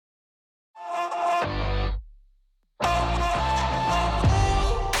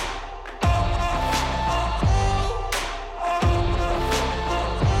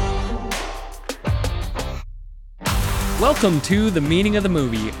Welcome to The Meaning of the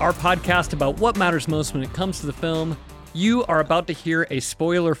Movie, our podcast about what matters most when it comes to the film. You are about to hear a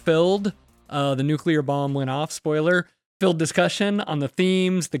spoiler-filled, the nuclear bomb went off, spoiler-filled discussion on the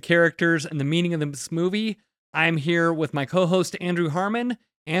themes, the characters, and the meaning of this movie. I'm here with my co-host, Andrew Harmon.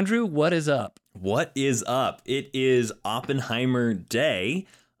 Andrew, what is up? What is up? It is Oppenheimer Day.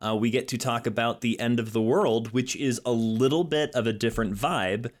 We get to talk about the end of the world, which is a little bit of a different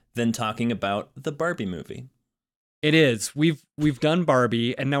vibe than talking about the Barbie movie. It is. We've done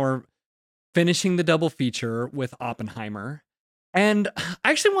Barbie, and now we're finishing the double feature with Oppenheimer. And I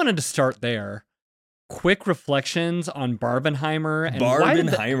actually wanted to start there. Quick reflections on Barbenheimer. And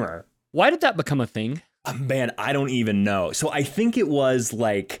Barbenheimer. Why did that become a thing? Man, I don't even know. So I think it was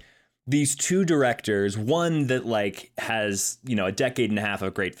like these two directors, one that like has, a decade and a half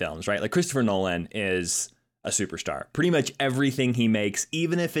of great films, right? Like Christopher Nolan is a superstar. Pretty much everything he makes,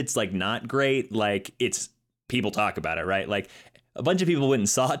 even if it's like not great, like it's people talk about it, right? Like a bunch of people went and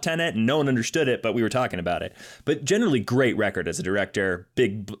saw Tenet and no one understood it, but we were talking about it. But generally great record as a director,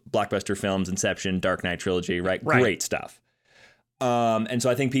 big blockbuster films, Inception, Dark Knight trilogy, right? Great stuff. And so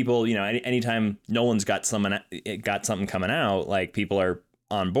I think people, anytime Nolan's got something coming out, like people are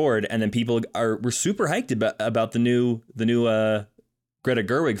on board, and then were super hyped about the new Greta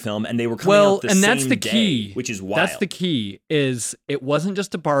Gerwig film, and they were coming out the same day. Well, and that's the key, which is wild. That's the key. Is it wasn't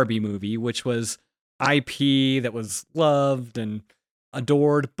just a Barbie movie, which was IP that was loved and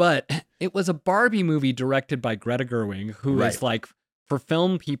adored, but it was a Barbie movie directed by Greta Gerwig, who is like, for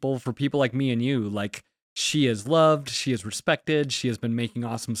film people, for people like me and you, like, she is loved, she is respected, she has been making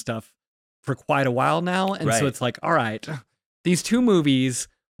awesome stuff for quite a while now. And so it's like, all right, these two movies,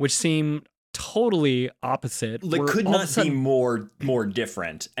 which seem totally opposite, like could not be more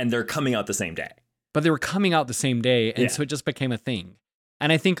different, and they're coming out the same day. But they were coming out the same day, and so it just became a thing.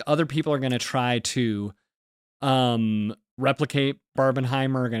 And I think other people are going to try to replicate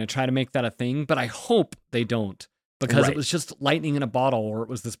Barbenheimer, are going to try to make that a thing, but I hope they don't, because it was just lightning in a bottle, or it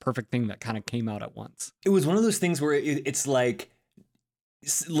was this perfect thing that kind of came out at once. It was one of those things where it's like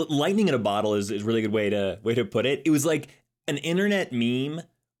lightning in a bottle is a really good way to put it. It was like an internet meme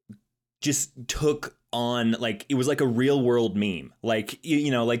just took on, like, it was like a real world meme. Like,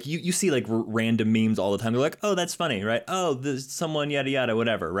 like you see like random memes all the time. They're like, oh, that's funny, right? Oh, there's someone yada yada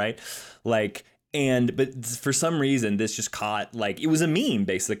whatever, right? Like, but for some reason this just caught, like, it was a meme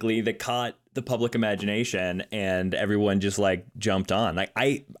basically that caught the public imagination, and everyone just like jumped on. Like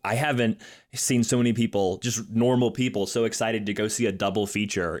I haven't seen so many people, just normal people, so excited to go see a double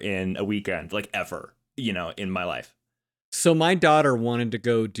feature in a weekend, like, ever, in my life. So my daughter wanted to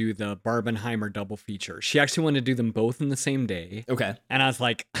go do the Barbenheimer double feature. She actually wanted to do them both in the same day. Okay. And I was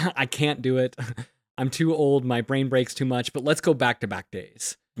like, I can't do it. I'm too old. My brain breaks too much, but let's go back-to-back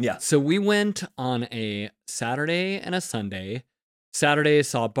days. Yeah. So we went on a Saturday and a Sunday. Saturday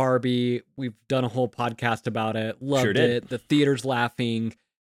saw Barbie. We've done a whole podcast about it. Loved it. The theater's laughing.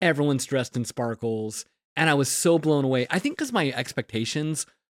 Everyone's dressed in sparkles. And I was so blown away. I think because my expectations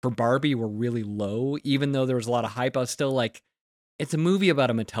for Barbie were really low, even though there was a lot of hype. I was still like, it's a movie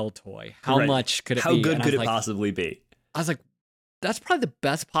about a Mattel toy. How much could it be? How good could it possibly be? I was like, that's probably the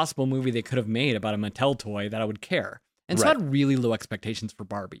best possible movie they could have made about a Mattel toy that I would care. And so I had really low expectations for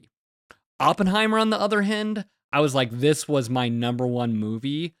Barbie. Oppenheimer, on the other hand, I was like, this was my number one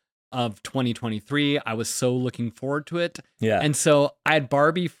movie of 2023. I was so looking forward to it. Yeah. And so I had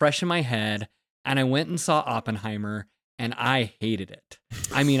Barbie fresh in my head, and I went and saw Oppenheimer, and I hated it.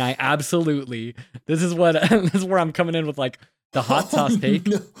 I mean, I absolutely, this is where I'm coming in with like the hot sauce take.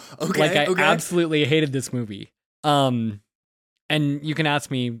 No. Okay, like I absolutely hated this movie. And you can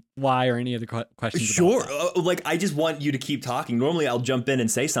ask me why or any other questions. Sure. Like, I just want you to keep talking. Normally I'll jump in and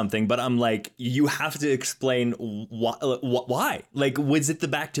say something, but I'm like, you have to explain why. Like, was it the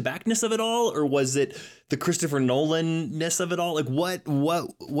back-to-backness of it all, or was it the Christopher Nolan-ness of it all? Like,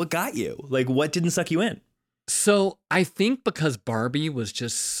 what got you? Like, what didn't suck you in? So I think because Barbie was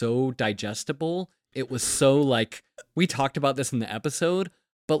just so digestible, it was so like, we talked about this in the episode,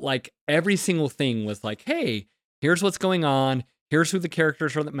 but like every single thing was like, hey, here's what's going on. Here's who the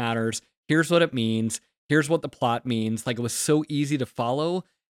characters are that matters. Here's what it means. Here's what the plot means. Like, it was so easy to follow.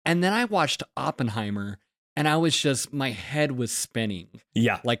 And then I watched Oppenheimer, and I was just, my head was spinning.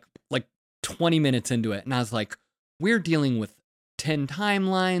 Yeah. Like 20 minutes into it. And I was like, we're dealing with 10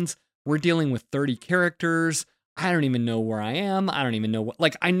 timelines. We're dealing with 30 characters. I don't even know where I am. I don't even know what,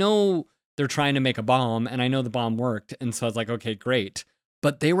 like, I know they're trying to make a bomb, and I know the bomb worked. And so I was like, okay, great.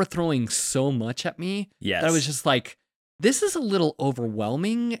 But they were throwing so much at me that I was just like, this is a little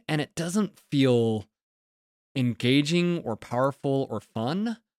overwhelming, and it doesn't feel engaging or powerful or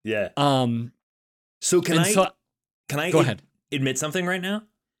fun. Yeah. So can Can I Go ahead. admit something right now?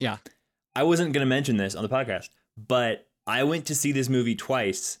 Yeah. I wasn't going to mention this on the podcast, but I went to see this movie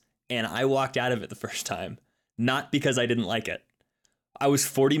twice and I walked out of it the first time, not because I didn't like it. I was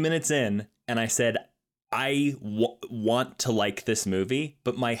 40 minutes in and I said, I want to like this movie,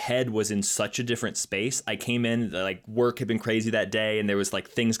 but my head was in such a different space. I came in, like work had been crazy that day and there was like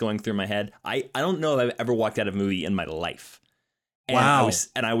things going through my head. I don't know if I've ever walked out of a movie in my life. And Wow.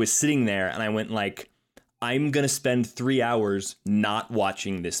 I was sitting there and I went like, I'm going to spend 3 hours not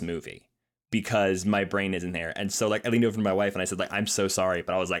watching this movie because my brain isn't there. And so like I leaned over to my wife and I said like, I'm so sorry,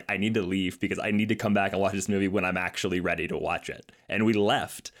 but I was like, I need to leave because I need to come back and watch this movie when I'm actually ready to watch it. And we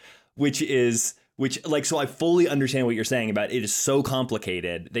left, so I fully understand what you're saying about it is so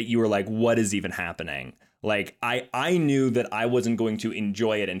complicated that you were like, what is even happening? Like I knew that I wasn't going to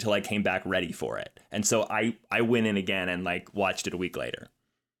enjoy it until I came back ready for it. And so I went in again and like watched it a week later.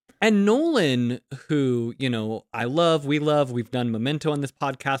 And Nolan, who, we love, we've done Memento on this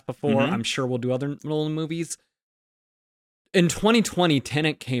podcast before. Mm-hmm. I'm sure we'll do other Nolan movies. In 2020,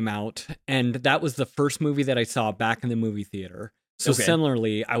 Tenet came out, and that was the first movie that I saw back in the movie theater. So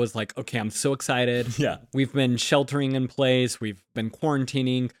similarly, I was like, okay, I'm so excited. Yeah. We've been sheltering in place. We've been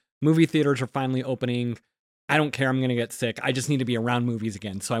quarantining. Movie theaters are finally opening. I don't care. I'm going to get sick. I just need to be around movies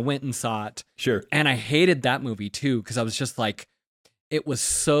again. So I went and saw it. Sure. And I hated that movie too, because I was just like, it was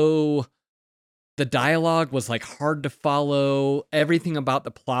so, the dialogue was like hard to follow. Everything about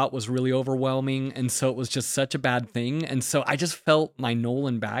the plot was really overwhelming. And so it was just such a bad thing. And so I just felt my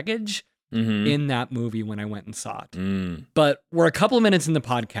Nolan baggage in that movie when I went and saw it. But we're a couple of minutes in the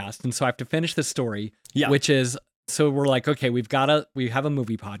podcast. And so I have to finish the story, which is, so we're like, okay, we have a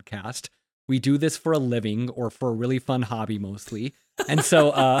movie podcast. We do this for a living or for a really fun hobby mostly. And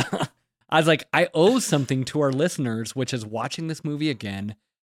so I was like, I owe something to our listeners, which is watching this movie again.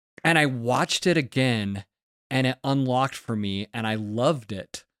 And I watched it again and it unlocked for me and I loved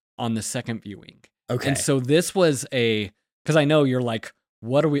it on the second viewing. Okay. And so this was because I know you're like,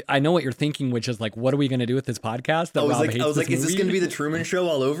 I know what you're thinking, which is like, what are we going to do with this podcast? I was like, is this going to be the Truman Show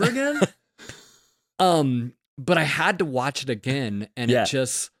all over again? But I had to watch it again and it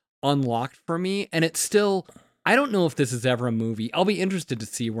just unlocked for me. And it's still, I don't know if this is ever a movie. I'll be interested to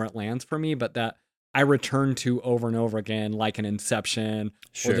see where it lands for me, but that I return to over and over again, like an Inception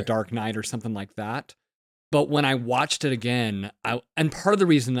or The Dark Knight or something like that. But when I watched it again, and part of the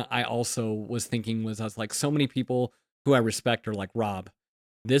reason that I also was thinking was I was like, so many people who I respect are like, Rob,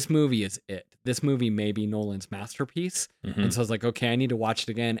 this movie is it. This movie may be Nolan's masterpiece. And so I was like, okay, I need to watch it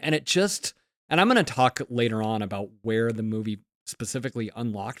again. And and I'm going to talk later on about where the movie specifically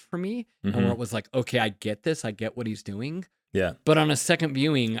unlocked for me and where it was like, okay, I get this. I get what he's doing. Yeah. But on a second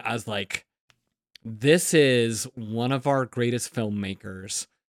viewing, I was like, this is one of our greatest filmmakers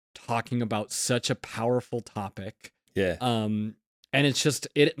talking about such a powerful topic. Yeah. And it's just,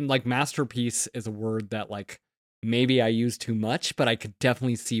 like masterpiece is a word that like, maybe I use too much, but I could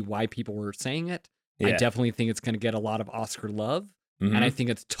definitely see why people were saying it. Yeah. I definitely think it's going to get a lot of Oscar love, and I think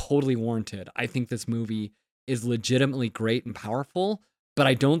it's totally warranted. I think this movie is legitimately great and powerful, but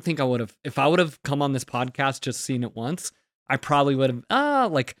I don't think I would have, if I would have come on this podcast just seen it once, I probably would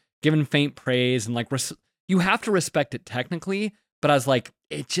have like given faint praise and like you have to respect it technically, but I was like,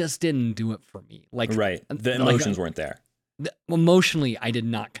 it just didn't do it for me. Like the emotions weren't there. Emotionally, I did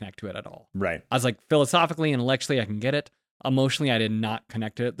not connect to it at all. Right. I was like, philosophically and intellectually, I can get it. Emotionally, I did not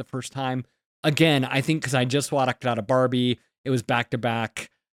connect to it the first time. Again, I think because I just walked out of Barbie, it was back to back.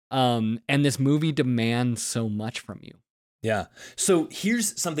 And this movie demands so much from you. Yeah. So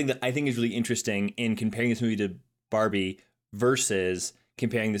here's something that I think is really interesting in comparing this movie to Barbie versus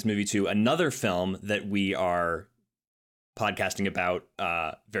comparing this movie to another film that we are podcasting about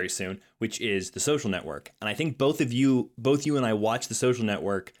very soon, which is The Social Network. And I think both you and I watched The Social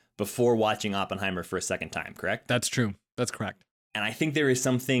Network before watching Oppenheimer for a second time, correct? That's true. That's correct. And I think there is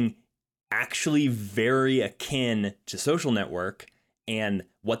something actually very akin to Social Network and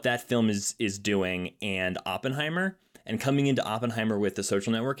what that film is doing and Oppenheimer. And coming into Oppenheimer with The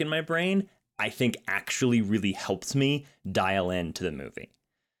Social Network in my brain, I think actually really helped me dial into the movie.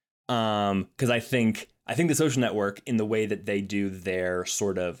 Because I think The Social Network, in the way that they do their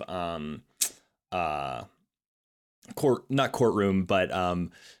sort of not courtroom, but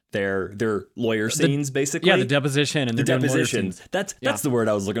their lawyer scenes, basically. Yeah, the deposition and the depositions. That's the word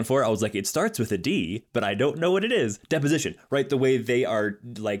I was looking for. I was like, it starts with a D, but I don't know what it is. Deposition, right? The way they are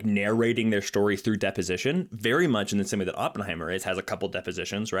like narrating their story through deposition, very much in the same way that Oppenheimer has a couple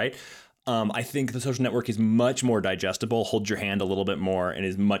depositions, right? I think The Social Network is much more digestible, holds your hand a little bit more, and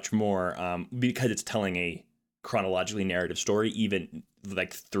is much more because it's telling a chronologically narrative story, even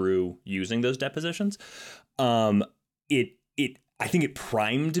like through using those depositions. I think it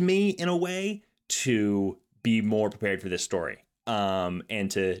primed me in a way to be more prepared for this story.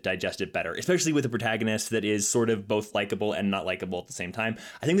 And to digest it better, especially with a protagonist that is sort of both likable and not likable at the same time.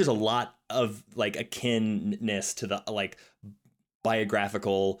 I think there's a lot of like akinness to the like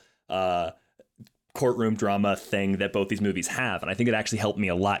biographical courtroom drama thing that both these movies have. And I think it actually helped me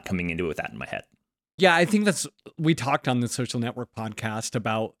a lot coming into it with that in my head. Yeah, I think we talked on the Social Network podcast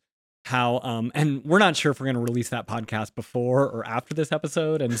about how, and we're not sure if we're going to release that podcast before or after this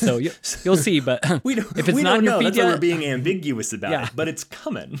episode. And so you'll see, but if it's not in your feed that's yet, why we're being ambiguous about it, but it's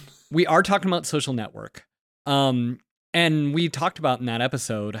coming. We are talking about Social Network. And we talked about in that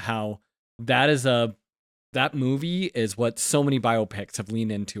episode how that movie is what so many biopics have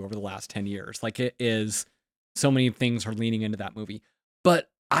leaned into over the last 10 years. Like it is, so many things are leaning into that movie.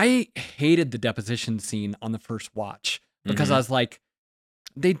 But I hated the deposition scene on the first watch because I was like,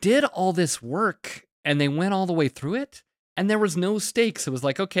 they did all this work and they went all the way through it and there was no stakes. It was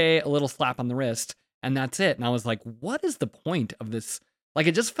like, okay, a little slap on the wrist and that's it. And I was like, what is the point of this? Like,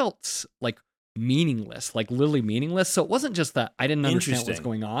 it just felt like meaningless, like literally meaningless. So it wasn't just that I didn't understand what was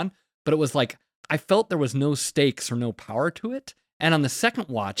going on, but it was like, I felt there was no stakes or no power to it. And on the second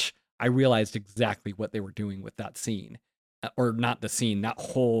watch, I realized exactly what they were doing with that scene, or not the scene, that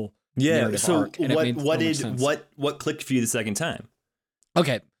whole narrative arc. And what clicked for you the second time?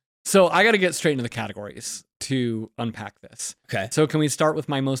 Okay, so I got to get straight into the categories to unpack this. Okay. So can we start with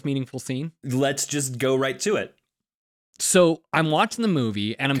my most meaningful scene? Let's just go right to it. So I'm watching the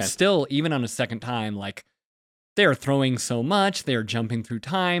movie, and I'm still, even on a second time, like, they're throwing so much, they're jumping through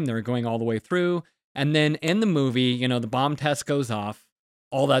time, they're going all the way through. And then in the movie, the bomb test goes off,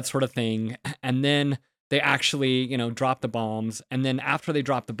 all that sort of thing. And then they actually, drop the bombs. And then after they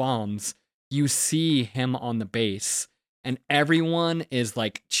drop the bombs, you see him on the base. And everyone is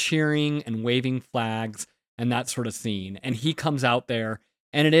like cheering and waving flags and that sort of scene. And he comes out there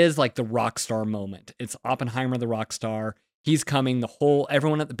and it is like the rock star moment. It's Oppenheimer, the rock star. He's coming,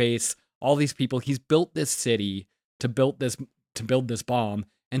 everyone at the base, all these people. He's built this city to build this bomb.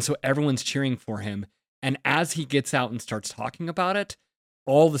 And so everyone's cheering for him. And as he gets out and starts talking about it,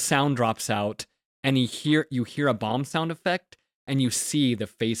 all the sound drops out and you hear a bomb sound effect and you see the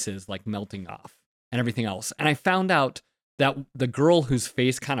faces like melting off and everything else. And I found out that the girl whose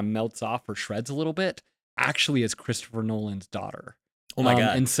face kind of melts off or shreds a little bit actually is Christopher Nolan's daughter. Oh my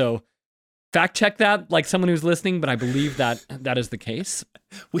God. And so fact check that, like someone who's listening, but I believe that is the case.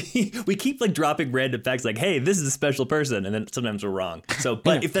 We keep like dropping random facts like, hey, this is a special person. And then sometimes we're wrong. So,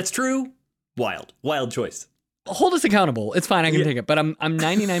 but if that's true, wild choice. Hold us accountable. It's fine. I can take it. But I'm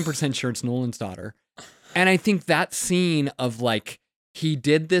 99% sure it's Nolan's daughter. And I think that scene of like, he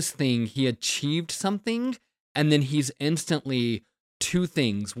did this thing, he achieved something, and then he's instantly two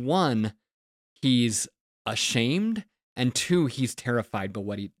things. One, he's ashamed, and two, he's terrified by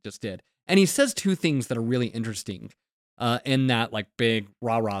what he just did. And he says two things that are really interesting in that like big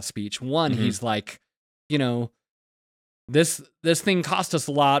rah-rah speech. One, he's like, this thing cost us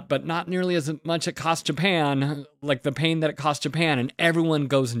a lot, but not nearly as much it cost Japan, like the pain that it cost Japan, and everyone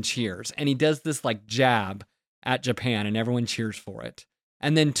goes and cheers. And he does this like jab at Japan, and everyone cheers for it.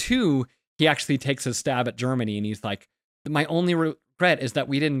 And then two, he actually takes a stab at Germany, and he's like, my only regret is that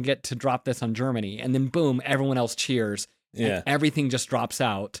we didn't get to drop this on Germany. And then boom, everyone else cheers, and everything just drops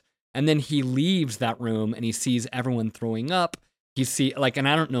out. And then he leaves that room, and he sees everyone throwing up. And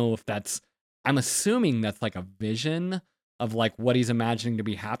I don't know if I'm assuming that's like a vision of like what he's imagining to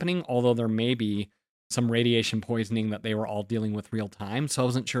be happening, although there may be some radiation poisoning that they were all dealing with real time. So I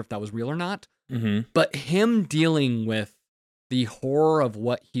wasn't sure if that was real or not. But him dealing with the horror of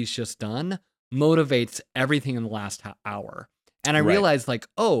what he's just done motivates everything in the last hour. And I realized like,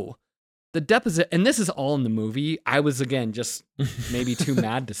 oh, the deposit, and this is all in the movie. I was, again, just maybe too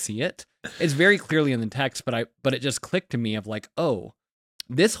mad to see it. It's very clearly in the text, but it just clicked to me of like, oh,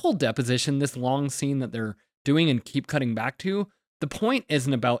 this whole deposition, this long scene that they're doing and keep cutting back to, the point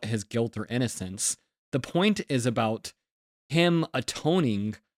isn't about his guilt or innocence. The point is about him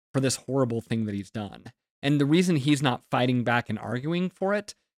atoning for this horrible thing that he's done. And the reason he's not fighting back and arguing for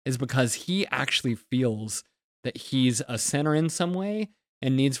it is because he actually feels that he's a sinner in some way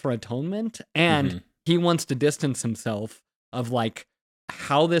and needs for atonement. And he wants to distance himself of like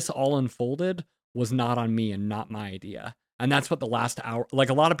how this all unfolded was not on me and not my idea. And that's what the last hour, like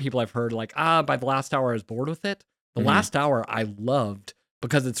a lot of people I've heard like, by the last hour I was bored with it. The last hour I loved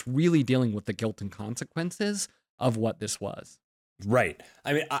because it's really dealing with the guilt and consequences of what this was. Right.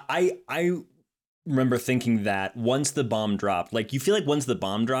 I mean, I remember thinking that once the bomb dropped, like you feel like once the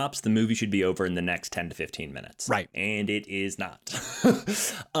bomb drops, the movie should be over in the next 10 to 15 minutes. Right. And it is not.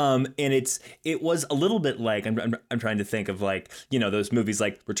 And it was a little bit like, I'm trying to think of like, you know, those movies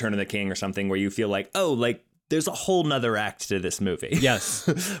like Return of the King or something where you feel like, oh, like there's a whole nother act to this movie.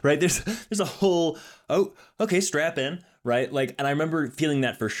 Yes. Right. There's a whole, oh, okay, strap in. Right. Like, and I remember feeling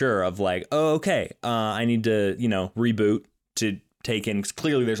that for sure of like, oh, okay, I need to, you know, reboot to take in, 'cause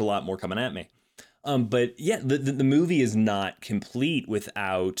clearly there's a lot more coming at me. But yeah, the movie is not complete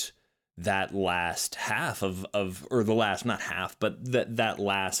without that last half of or the last, not half, but that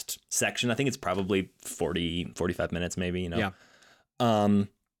last section. I think it's probably 45 minutes maybe, you know. Yeah.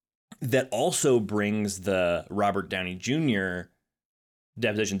 That also brings the Robert Downey Jr.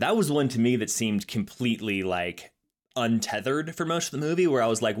 deposition. That was one to me that seemed completely like untethered for most of the movie, where I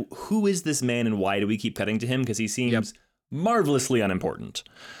was like, who is this man and why do we keep cutting to him? Because he seems marvelously unimportant.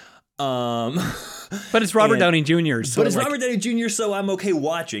 But it's Robert Downey Jr. So Robert Downey Jr. So I'm okay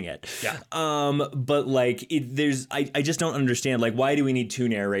watching it. Yeah. But like, I just don't understand. Like, why do we need two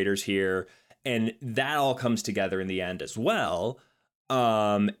narrators here? And that all comes together in the end as well.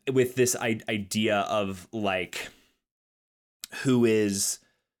 With this idea of like, who is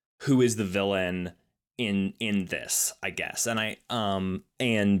the villain in this, I guess. And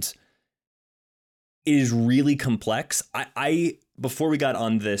and it is really complex. I before we got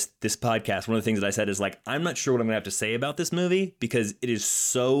on this podcast, one of the things that I said is like, I'm not sure what I'm gonna have to say about this movie because it is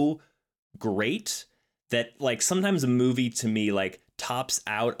so great that like sometimes a movie to me like tops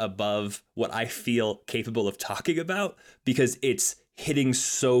out above what I feel capable of talking about because it's hitting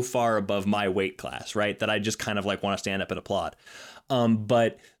so far above my weight class, right? That I just kind of like want to stand up and applaud.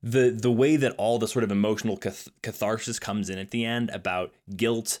 But the way that all the sort of emotional catharsis comes in at the end about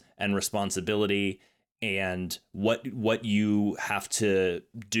guilt and responsibility and what you have to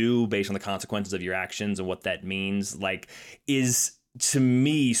do based on the consequences of your actions and what that means, like, is to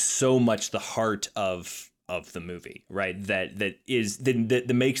me so much the heart of the movie, right? That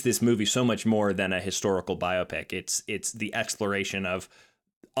makes this movie so much more than a historical biopic. It's the exploration of,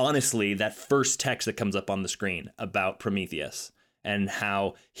 honestly, that first text that comes up on the screen about Prometheus and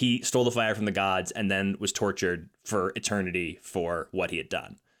how he stole the fire from the gods and then was tortured for eternity for what he had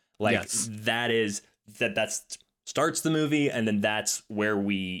done. Like, yes. That starts the movie, and then that's where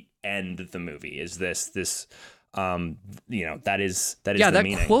we end the movie. Is this you know, that is the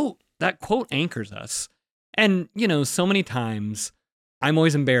meaning. That quote anchors us. And, you know, so many times I'm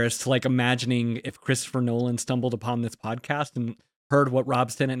always embarrassed, like, imagining if Christopher Nolan stumbled upon this podcast and heard what Rob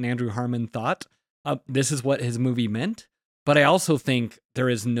Stennett and Andrew Harmon thought, this is what his movie meant. But I also think there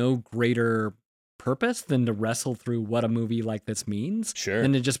is no greater purpose than to wrestle through what a movie like this means. Sure.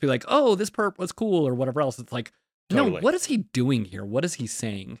 And to just be like, oh, this perp was cool or whatever else. It's like, totally. No, what is he doing here? What is he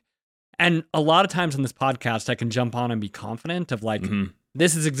saying? And a lot of times on this podcast, I can jump on and be confident of like,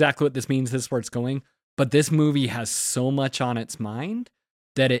 this is exactly what this means. This is where it's going. But this movie has so much on its mind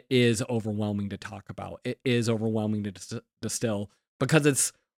that it is overwhelming to talk about. It is overwhelming to distill because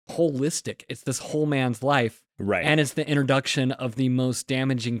it's holistic. It's this whole man's life. Right. And it's the introduction of the most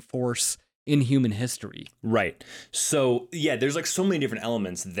damaging force in human history. Right. So, yeah, there's like so many different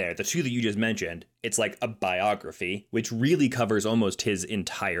elements there. The two that you just mentioned, it's like a biography, which really covers almost his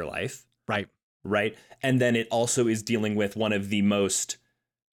entire life. Right. Right. And then it also is dealing with one of the most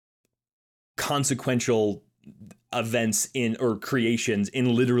consequential events or creations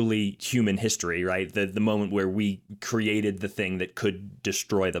in literally human history, right? The moment where we created the thing that could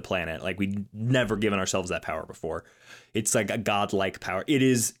destroy the planet. Like, we'd never given ourselves that power before. It's like a godlike power. It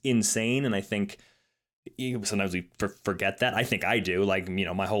is insane. And I think sometimes we forget that. I think I do. Like, you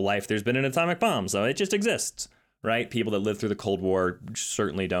know, my whole life there's been an atomic bomb, so it just exists, right? People that lived through the Cold War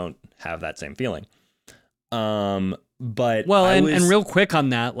certainly don't have that same feeling. But well, and real quick on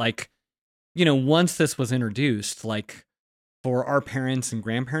that, like, you know, once this was introduced, like, for our parents and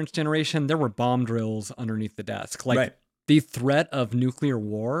grandparents' generation, there were bomb drills underneath the desk. Like, right. The threat of nuclear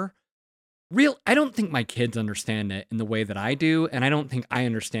war, I don't think my kids understand it in the way that I do, and I don't think I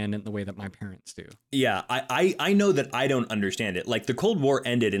understand it in the way that my parents do. Yeah, I know that I don't understand it. Like, the Cold War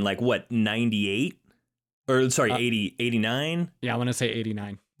ended in, like, what, 98? Or, sorry, 89? Yeah, I want to say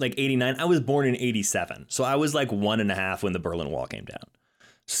 89. Like, 89? I was born in 87, so I was, like, 1.5 when the Berlin Wall came down.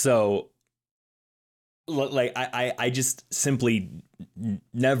 So, like, I just simply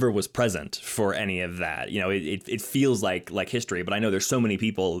never was present for any of that. You know, it feels like history, but I know there's so many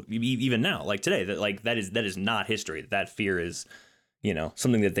people even now, like today, that like that is not history. That fear is, you know,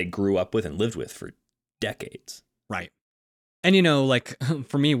 something that they grew up with and lived with for decades. Right. And, you know, like,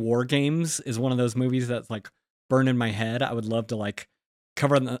 for me, War Games is one of those movies that's like burned in my head. I would love to like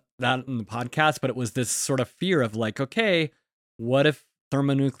covered that in the podcast, but it was this sort of fear of like, okay, what if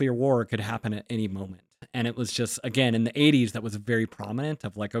thermonuclear war could happen at any moment? And it was just, again, in the 80s, that was very prominent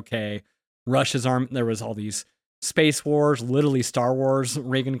of like, okay, Russia's arm, there was all these space wars, literally Star Wars,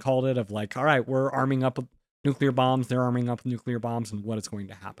 Reagan called it, of like, all right, we're arming up with nuclear bombs, they're arming up with nuclear bombs, and what is going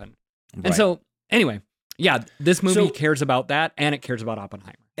to happen. Right. And so, anyway, yeah, this movie cares about that, and it cares about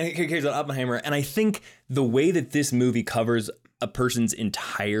Oppenheimer. And it cares about Oppenheimer, and I think the way that this movie covers a person's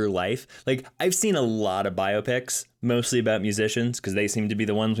entire life, like I've seen a lot of biopics, mostly about musicians, because they seem to be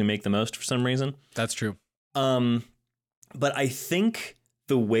the ones we make the most for some reason. That's true. But I think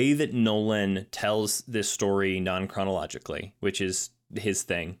the way that Nolan tells this story non-chronologically, which is his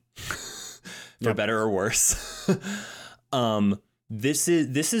thing, for better or worse, this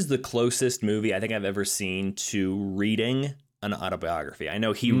is the closest movie I think I've ever seen to reading an autobiography. I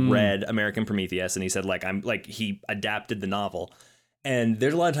know he read American Prometheus, and he said he adapted the novel. And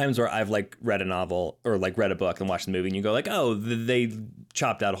there's a lot of times where I've like read a novel or like read a book and watched the movie, and you go like, oh, they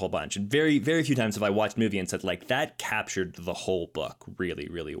chopped out a whole bunch. And very, very few times have I watched a movie and said like that captured the whole book really,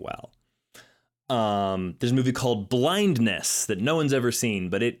 really well. There's a movie called Blindness that no one's ever seen,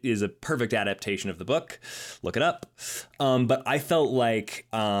 but it is a perfect adaptation of the book. Look it up. But I felt like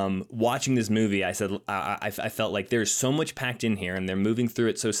watching this movie, I felt like there's so much packed in here, and they're moving through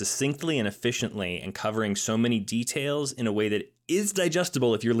it so succinctly and efficiently and covering so many details in a way that is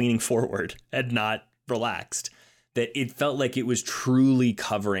digestible if you're leaning forward and not relaxed, that it felt like it was truly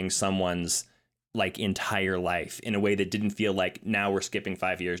covering someone's like entire life in a way that didn't feel like now we're skipping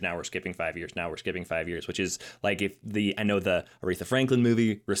 5 years, now we're skipping 5 years, now we're skipping 5 years, which is like I know the Aretha Franklin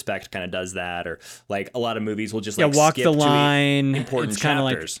movie Respect kind of does that, or like a lot of movies will just like walk skip the line. To important it's kind of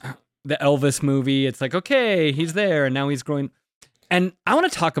chapters. Like the Elvis movie. It's like, okay, he's there and now he's growing. And I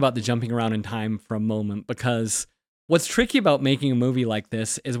want to talk about the jumping around in time for a moment, because what's tricky about making a movie like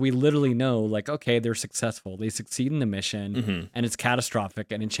this is we literally know like, okay, they're successful. They succeed in the mission and it's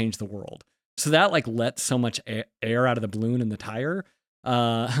catastrophic and it changed the world. So that like lets so much air out of the balloon in the tire.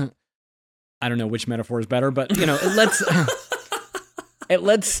 I don't know which metaphor is better, but you know, it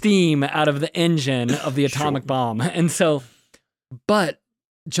lets steam out of the engine of the atomic bomb. And so, but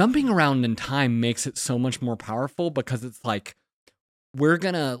jumping around in time makes it so much more powerful, because it's like, we're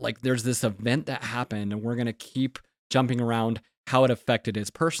gonna like, there's this event that happened and we're gonna keep jumping around how it affected his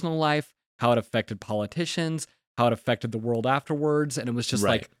personal life, how it affected politicians, how it affected the world afterwards. And it was just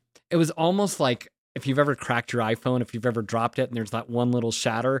like, it was almost like if you've ever cracked your iPhone, if you've ever dropped it and there's that one little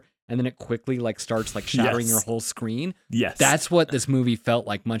shatter and then it quickly like starts like shattering your whole screen. Yes. That's what this movie felt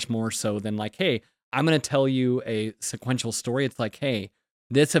like, much more so than like, hey, I'm going to tell you a sequential story. It's like, hey,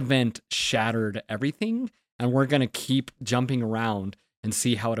 this event shattered everything and we're going to keep jumping around and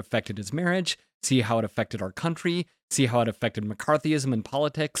see how it affected his marriage, see how it affected our country, see how it affected McCarthyism and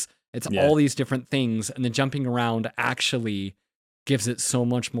politics. It's all these different things. And the jumping around actually gives it so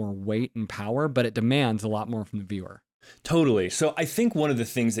much more weight and power, but it demands a lot more from the viewer. Totally. So I think one of the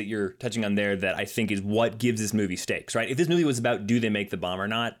things that you're touching on there that I think is what gives this movie stakes, right? If this movie was about do they make the bomb or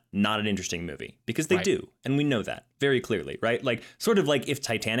not an interesting movie, because they do. And we know that very clearly, right? Like sort of like if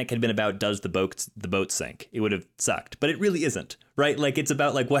Titanic had been about does the boat sink, it would have sucked, but it really isn't, right? Like it's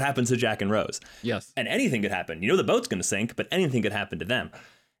about like what happens to Jack and Rose. Yes. And anything could happen. You know, the boat's going to sink, but anything could happen to them.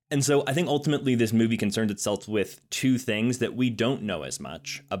 And so I think ultimately this movie concerns itself with two things that we don't know as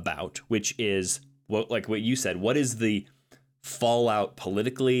much about, which is like what you said, what is the fallout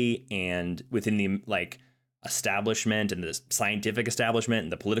politically and within the like establishment and the scientific establishment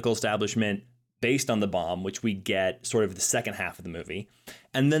and the political establishment based on the bomb, which we get sort of the second half of the movie.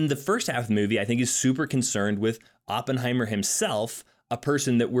 And then the first half of the movie, I think, is super concerned with Oppenheimer himself, a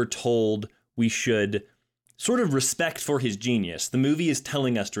person that we're told we should sort of respect for his genius. The movie is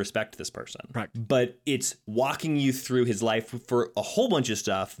telling us to respect this person, but it's walking you through his life for a whole bunch of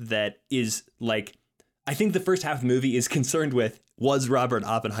stuff that is like, I think the first half of the movie is concerned with, was Robert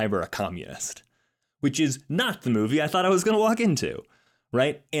Oppenheimer a communist? Which is not the movie I thought I was going to walk into,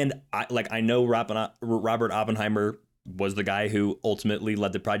 right? And I know Robert Oppenheimer was the guy who ultimately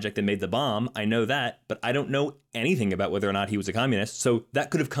led the project that made the bomb. I know that, but I don't know anything about whether or not he was a communist. So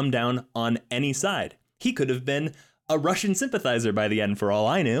that could have come down on any side. He could have been a Russian sympathizer by the end for all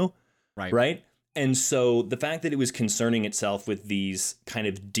I knew. Right. And so the fact that it was concerning itself with these kind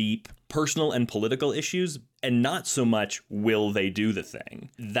of deep personal and political issues and not so much will they do the thing,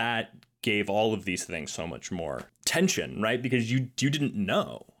 that gave all of these things so much more tension, right? Because you didn't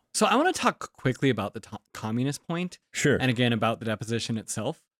know. So I want to talk quickly about the communist point. Sure. And again, about the deposition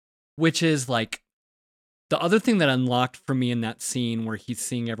itself, which is like, the other thing that unlocked for me in that scene where he's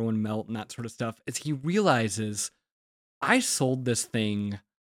seeing everyone melt and that sort of stuff is he realizes I sold this thing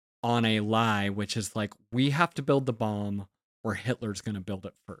on a lie, which is like, we have to build the bomb or Hitler's going to build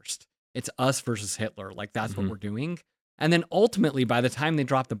it first. It's us versus Hitler. Like, that's what we're doing. And then ultimately, by the time they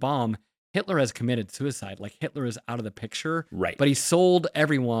drop the bomb, Hitler has committed suicide. Like, Hitler is out of the picture. Right. But he sold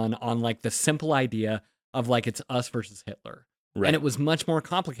everyone on like the simple idea of like, it's us versus Hitler. Right. And it was much more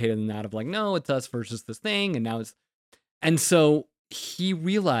complicated than that of like, no, it's us versus this thing. And now it's, and so he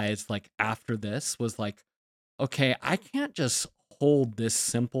realized like after this was like, okay, I can't just hold this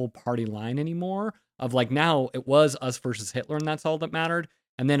simple party line anymore of like, now it was us versus Hitler and that's all that mattered.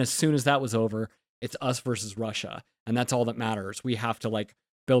 And then as soon as that was over, it's us versus Russia. And that's all that matters. We have to like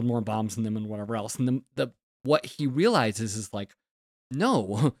build more bombs in them and whatever else. And the what he realizes is like,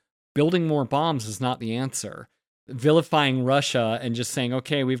 no, building more bombs is not the answer. Vilifying Russia and just saying,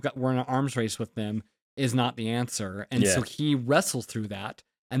 okay, we're in an arms race with them is not the answer. And so he wrestles through that.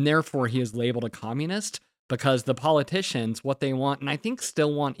 And therefore he is labeled a communist because the politicians, what they want, and I think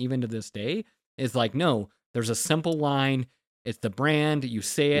still want even to this day, is like, no, there's a simple line. It's the brand. You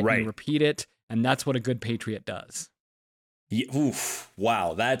say it, you repeat it. And that's what a good patriot does. Yeah, oof,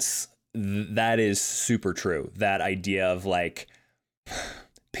 wow. That is super true. That idea of like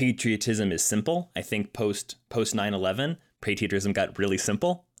patriotism is simple. I think post 9/11, patriotism got really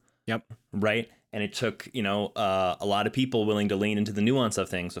simple. Yep. Right. And it took, a lot of people willing to lean into the nuance of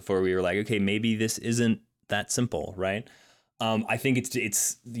things before we were like, okay, maybe this isn't that simple. Right. I think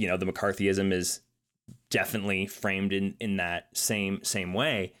it's the McCarthyism is definitely framed in that same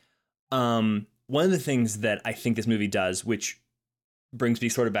way. One of the things that I think this movie does, which brings me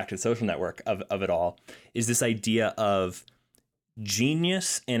sort of back to the Social Network of it all, is this idea of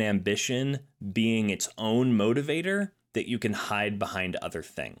genius and ambition being its own motivator that you can hide behind other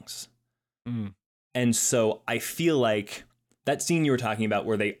things. Mm. And so I feel like that scene you were talking about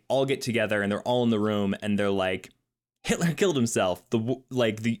where they all get together and they're all in the room and they're like, Hitler killed himself.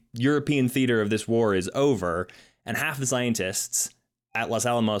 The European theater of this war is over. And half the scientists at Los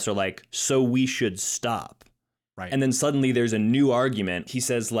Alamos are like, so we should stop. Right. And then suddenly there's a new argument. He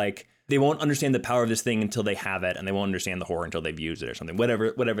says like, they won't understand the power of this thing until they have it, and they won't understand the horror until they've used it or something,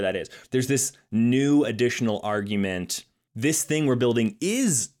 whatever that is. There's this new additional argument. This thing we're building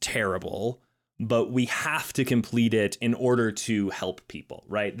is terrible, but we have to complete it in order to help people,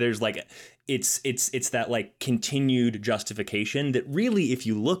 right? There's like, it's that like continued justification that really, if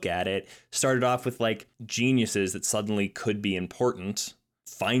you look at it, started off with like geniuses that suddenly could be important,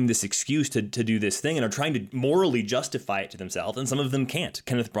 find this excuse to do this thing and are trying to morally justify it to themselves. And some of them can't.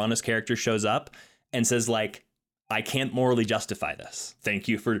 Kenneth Branagh's character shows up and says like, I can't morally justify this. Thank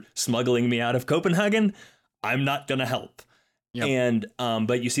you for smuggling me out of Copenhagen. I'm not going to help. Yep. And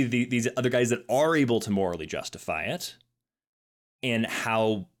but you see these other guys that are able to morally justify it and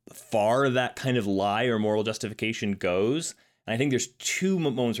how far that kind of lie or moral justification goes. And I think there's two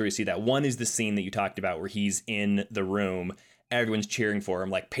moments where you see that. One is the scene that you talked about where he's in the room. Everyone's cheering for him,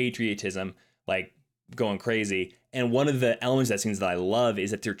 like patriotism, like going crazy. And one of the elements of that scene that I love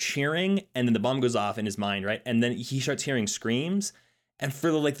is that they're cheering and then the bomb goes off in his mind, right? And then he starts hearing screams. And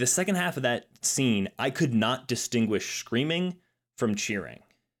for the second half of that scene, I could not distinguish screaming from cheering.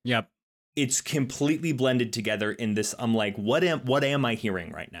 Yep. It's completely blended together in this. I'm like, what am I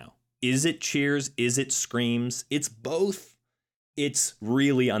hearing right now? Is it cheers? Is it screams? It's both. It's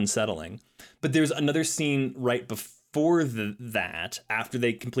really unsettling. But there's another scene right before that, after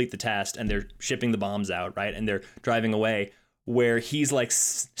they complete the test and they're shipping the bombs out, right? And they're driving away, where he's like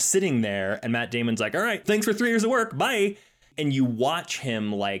sitting there and Matt Damon's like, all right, thanks for 3 years of work. Bye. And you watch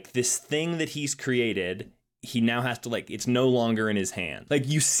him like this thing that he's created, he now has to like, it's no longer in his hand. Like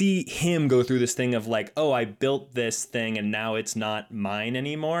you see him go through this thing of like, oh, I built this thing and now it's not mine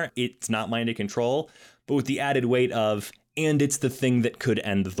anymore. It's not mine to control, but with the added weight of, and it's the thing that could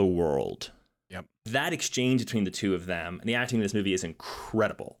end the world. Yep. That exchange between the two of them, and the acting in this movie is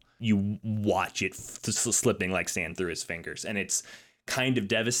incredible. You watch it slipping like sand through his fingers, and it's kind of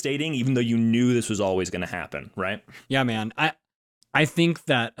devastating, even though you knew this was always going to happen, right? Yeah, man. I think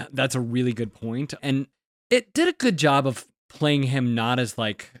that's a really good point. And it did a good job of playing him not as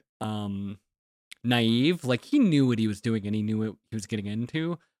like naive. Like he knew what he was doing and he knew what he was getting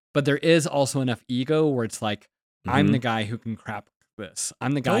into. But there is also enough ego where it's like, I'm the guy who can crack this.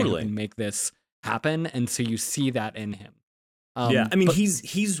 I'm the guy who can make this happen. And so you see that in him. Yeah, I mean,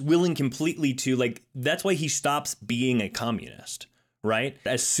 he's willing completely to like, that's why he stops being a communist. Right?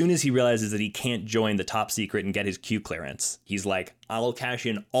 As soon as he realizes that he can't join the top secret and get his Q clearance, he's like, I'll cash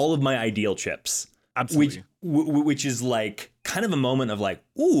in all of my ideal chips. Absolutely. Which is like kind of a moment of like,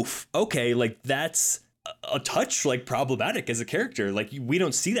 oof, okay, like that's a touch like problematic as a character. Like we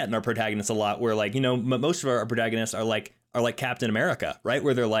don't see that in our protagonists a lot, where like, you know, most of our protagonists are like Captain America, right?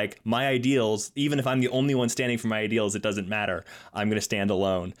 Where they're like, my ideals, even if I'm the only one standing for my ideals, it doesn't matter. I'm going to stand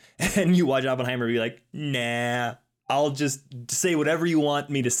alone. And you watch Oppenheimer be like, nah, I'll just say whatever you want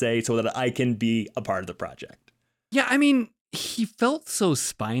me to say so that I can be a part of the project. Yeah, I mean, he felt so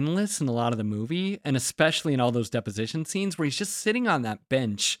spineless in a lot of the movie, and especially in all those deposition scenes where he's just sitting on that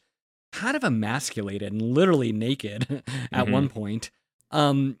bench, kind of emasculated and literally naked at one point.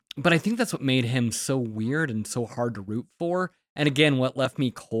 But I think that's what made him so weird and so hard to root for. And again, what left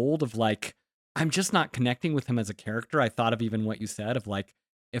me cold of like, I'm just not connecting with him as a character. I thought of even what you said of like,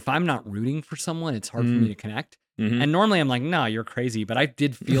 if I'm not rooting for someone, it's hard for me to connect. And normally I'm like, no, you're crazy. But I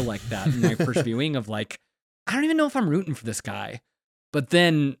did feel like that in my first viewing of like, I don't even know if I'm rooting for this guy. But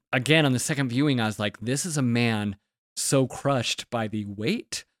then again, on the second viewing, I was like, this is a man so crushed by the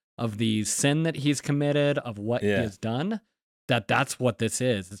weight of the sin that he's committed, of what he has done, that's what this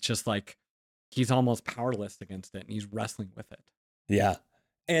is. It's just like, he's almost powerless against it and he's wrestling with it. Yeah.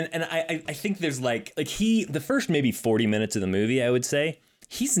 And I think there's like the first maybe 40 minutes of the movie, I would say,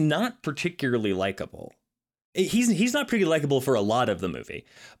 he's not particularly likable. He's not pretty likable for a lot of the movie,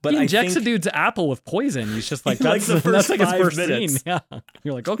 but he injects a dude's apple with poison. He's just like, that's like his first scene. Yeah,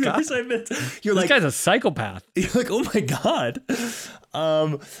 you're like, oh god, you're this guy's a psychopath. You're like, oh my god.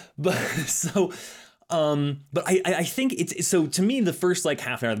 But I think it's so to me the first like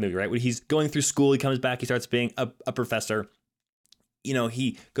half an hour of the movie, right, when he's going through school, he comes back, he starts being a professor. You know,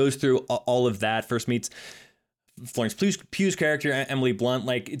 he goes through all of that. First meets Florence Pugh's character, Emily Blunt.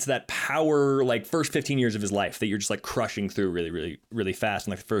 Like, it's that power, like, first 15 years of his life that you're just, like, crushing through really, really, really fast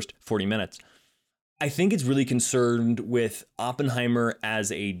in, like, the first 40 minutes. I think it's really concerned with Oppenheimer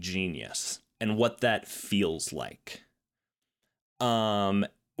as a genius and what that feels like.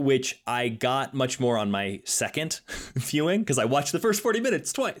 Which I got much more on my second viewing, because I watched the first 40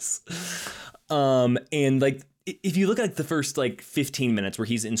 minutes twice. And, like, if you look at like, the first like 15 minutes where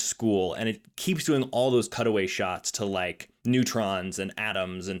he's in school and it keeps doing all those cutaway shots to like neutrons and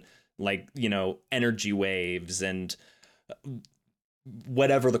atoms and like, you know, energy waves and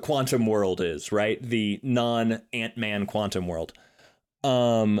whatever the quantum world is, right? The non-Ant-Man quantum world.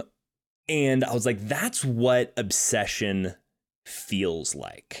 And I was like, that's what obsession feels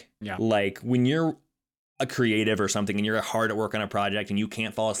like. Yeah. Like when you're a creative or something and you're hard at work on a project and you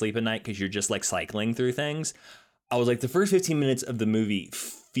can't fall asleep at night because you're just like cycling through things. I was like, the first 15 minutes of the movie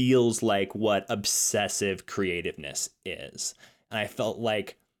feels like what obsessive creativeness is. And I felt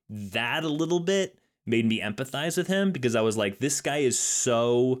like that a little bit made me empathize with him, because I was like, this guy is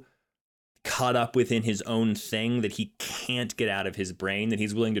so caught up within his own thing that he can't get out of his brain, that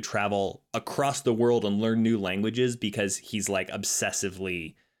he's willing to travel across the world and learn new languages because he's like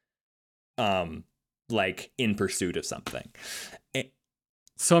obsessively like in pursuit of something.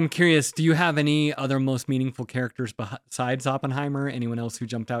 So I'm curious, do you have any other most meaningful characters besides Oppenheimer? Anyone else who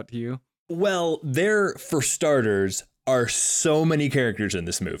jumped out to you? Well, there, for starters, are so many characters in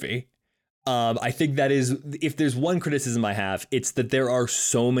this movie. I think that is, if there's one criticism I have, it's that there are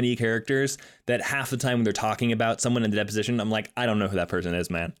so many characters that half the time when they're talking about someone in the deposition, I'm like, I don't know who that person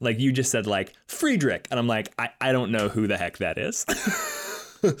is, man. Like you just said like Friedrich, and I'm like, I don't know who the heck that is.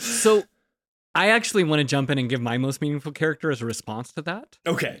 So I actually want to jump in and give my most meaningful character as a response to that.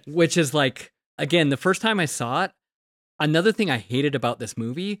 Okay. Which is like, again, the first time I saw it, another thing I hated about this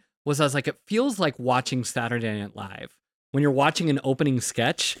movie was I was like, it feels like watching Saturday Night Live. When you're watching an opening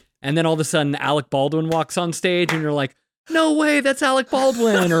sketch and then all of a sudden Alec Baldwin walks on stage and you're like, no way, that's Alec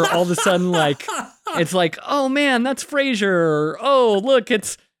Baldwin. Or all of a sudden, like, it's like, oh man, that's Frasier. Or, oh, look,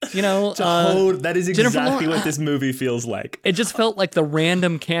 it's, you know, that is exactly what this movie feels like. It just felt like the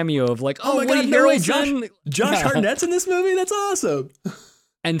random cameo of like, oh, my God, no way, Josh Hartnett's in this movie? That's awesome.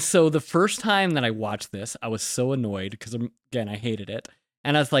 And so the first time that I watched this, I was so annoyed because, again, I hated it.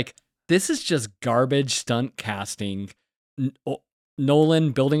 And I was like, this is just garbage stunt casting.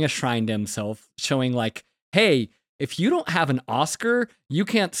 Nolan building a shrine to himself, showing like, hey, if you don't have an Oscar, you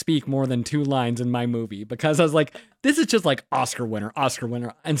can't speak more than 2 lines in my movie. Because I was like, this is just like Oscar winner.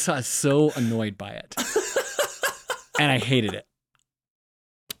 And so I was so annoyed by it. And I hated it.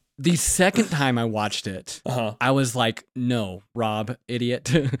 The second time I watched it, I was like, no, Rob, idiot.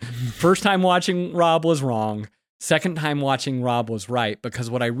 First time watching Rob was wrong. Second time watching Rob was right,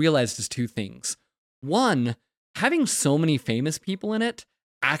 because what I realized is 2 things. One, having so many famous people in it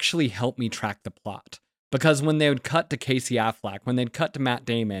actually helped me track the plot. Because when they would cut to Casey Affleck, when they'd cut to Matt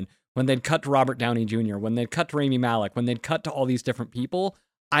Damon, when they'd cut to Robert Downey Jr., when they'd cut to Rami Malek, when they'd cut to all these different people,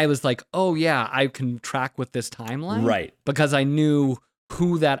 I was like, oh yeah, I can track with this timeline. Right. Because I knew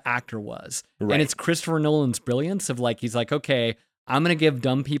who that actor was. Right. And it's Christopher Nolan's brilliance of like, he's like, okay, I'm going to give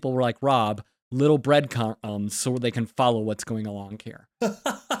dumb people like Rob little breadcrumbs so they can follow what's going along here.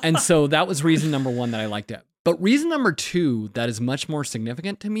 And so that was reason number one that I liked it. But reason number two that is much more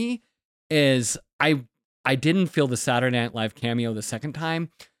significant to me is I didn't feel the Saturday Night Live cameo the second time.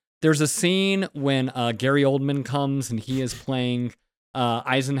 There's a scene when Gary Oldman comes and he is playing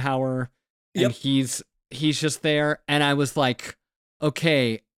Eisenhower, and he's just there, and I was like,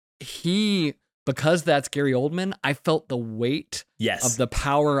 okay, because that's Gary Oldman, I felt the weight of the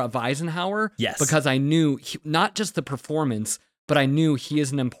power of Eisenhower. Yes. Because I knew not just the performance, but I knew he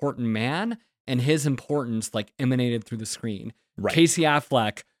is an important man, and his importance like emanated through the screen. Right. Casey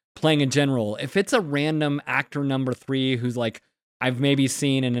Affleck playing a general. If it's a random actor number 3 who's like I've maybe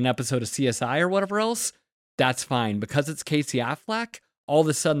seen in an episode of CSI or whatever else, that's fine. Because it's Casey Affleck, all of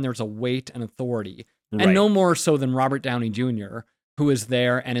a sudden there's a weight and authority. Right. And no more so than Robert Downey Jr., who is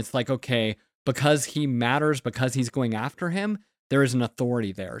there, and it's like, okay, because he matters, because he's going after him, there is an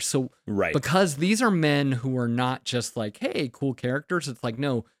authority there. So because these are men who are not just like, hey, cool characters, it's like,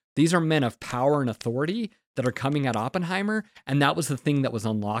 no, these are men of power and authority that are coming at Oppenheimer. And that was the thing that was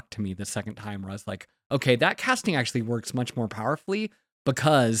unlocked to me the second time, where I was like, okay, that casting actually works much more powerfully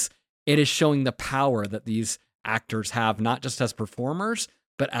because it is showing the power that these actors have, not just as performers,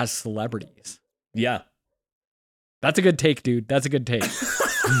 but as celebrities. Yeah. That's a good take, dude. That's a good take.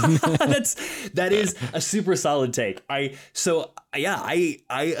 That is a super solid take. I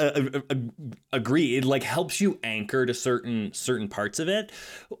agree. It like helps you anchor to certain parts of it.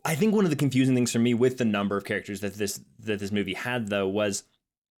 I think one of the confusing things for me with the number of characters that this movie had, though, was,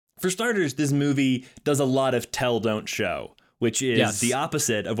 for starters, this movie does a lot of tell, don't show, which is the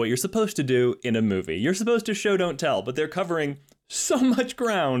opposite of what you're supposed to do in a movie. You're supposed to show, don't tell, but they're covering so much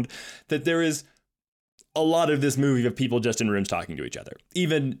ground that there is a lot of this movie of people just in rooms talking to each other.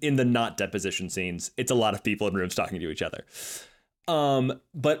 Even in the not deposition scenes, it's a lot of people in rooms talking to each other.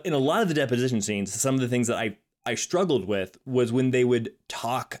 But in a lot of the deposition scenes, some of the things that I struggled with was when they would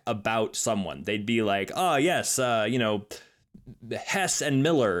talk about someone. They'd be like, oh, yes, Hess and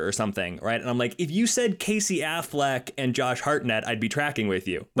Miller or something, right? And I'm like, if you said Casey Affleck and Josh Hartnett, I'd be tracking with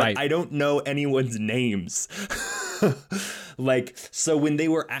you. But right. I don't know anyone's names. Like, so when they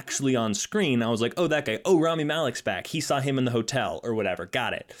were actually on screen, I was like, oh, that guy. Oh, Rami Malek's back. He saw him in the hotel or whatever.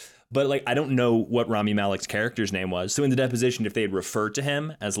 Got it. But like, I don't know what Rami Malek's character's name was. So in the deposition, if they had referred to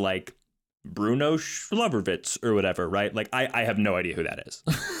him as like Bruno Schlovervitz or whatever, right? Like, I have no idea who that is.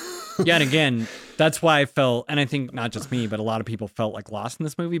 Yeah, and again, that's why I felt, and I think not just me, but a lot of people felt like lost in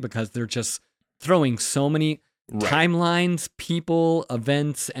this movie because they're just throwing so many timelines, people,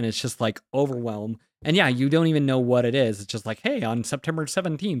 events, and it's just like overwhelm. And yeah, you don't even know what it is. It's just like, hey, on September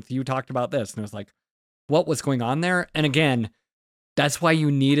 17th, you talked about this. And it was like, what was going on there? And again, that's why you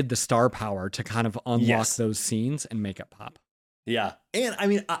needed the star power to kind of unlock those scenes and make it pop. Yeah. And I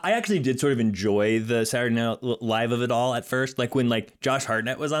mean, I actually did sort of enjoy the Saturday Night Live of it all at first. Like when like Josh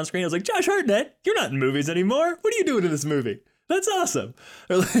Hartnett was on screen, I was like, Josh Hartnett, you're not in movies anymore. What are you doing in this movie? That's awesome.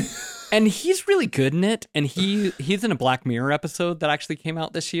 And he's really good in it. And he's in a Black Mirror episode that actually came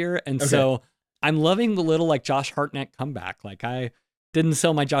out this year. And so I'm loving the little like Josh Hartnett comeback. Like I didn't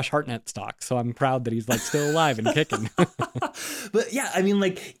sell my Josh Hartnett stock, so I'm proud that he's like still alive and kicking. But yeah, I mean,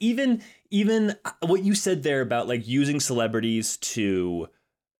 like even what you said there about like using celebrities to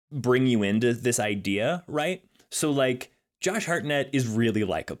bring you into this idea, right? So like Josh Hartnett is really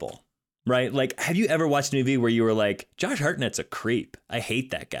likable, right? Like, have you ever watched a movie where you were like, Josh Hartnett's a creep. I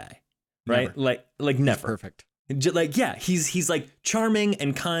hate that guy, right? Never. Like never. He's perfect. Like, yeah, he's like charming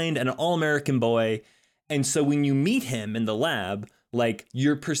and kind and an all-American boy. And so when you meet him in the lab, like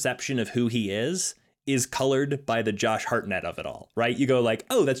your perception of who he is colored by the Josh Hartnett of it all, right? You go like,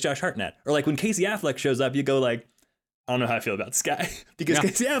 oh, that's Josh Hartnett. Or like when Casey Affleck shows up, you go like, I don't know how I feel about this guy. Because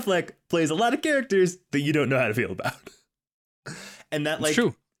Casey Affleck plays a lot of characters that you don't know how to feel about. And that like,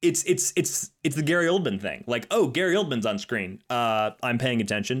 true. It's the Gary Oldman thing. Like, oh, Gary Oldman's on screen. I'm paying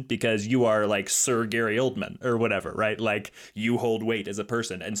attention because you are like Sir Gary Oldman or whatever, right? Like you hold weight as a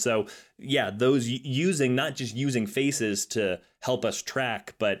person. And so, yeah, those not just using faces to help us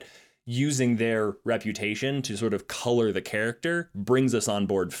track, but using their reputation to sort of color the character brings us on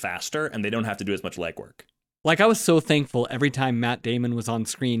board faster, and they don't have to do as much legwork. Like I was so thankful every time Matt Damon was on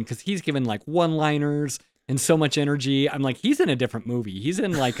screen because he's given like one-liners and so much energy. I'm like, he's in a different movie. He's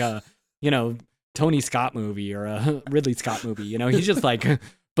in like a, Tony Scott movie or a Ridley Scott movie. He's just like,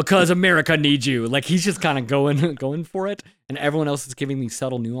 because America needs you. Like he's just kind of going for it. And everyone else is giving these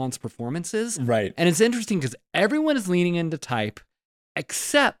subtle nuanced performances. Right. And it's interesting because everyone is leaning into type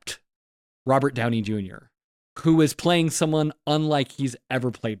except Robert Downey Jr. who is playing someone unlike he's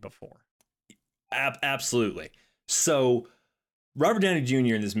ever played before. Absolutely. So Robert Downey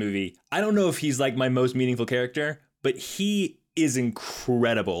Jr. in this movie, I don't know if he's like my most meaningful character, but he is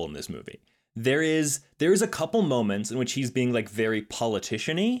incredible in this movie. There is a couple moments in which he's being like very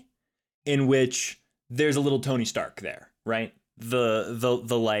politician-y, in which there's a little Tony Stark there, right? The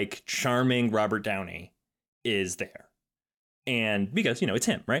like charming Robert Downey is there. And because, it's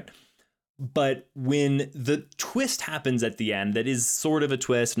him, right? But when the twist happens at the end, that is sort of a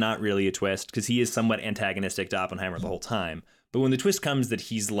twist, not really a twist, because he is somewhat antagonistic to Oppenheimer the whole time. But when the twist comes that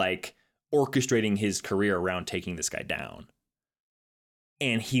he's like orchestrating his career around taking this guy down,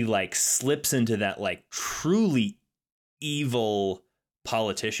 and he like slips into that like truly evil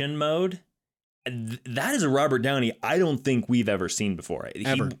politician mode, that is a Robert Downey I don't think we've ever seen before.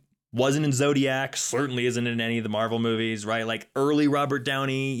 Ever. He wasn't in Zodiac, certainly isn't in any of the Marvel movies, right? Like early Robert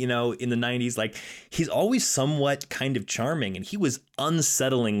Downey, in the 90s, like he's always somewhat kind of charming, and he was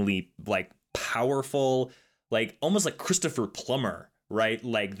unsettlingly like powerful, like almost like Christopher Plummer, right?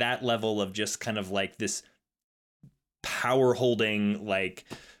 Like that level of just kind of like this power holding, like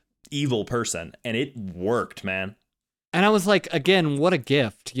evil person. And it worked, man. And I was like, again, what a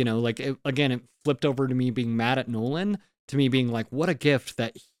gift, it flipped over to me being mad at Nolan to me being like, what a gift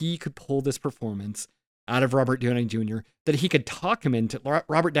that he could pull this performance out of Robert Downey Jr., that he could talk him into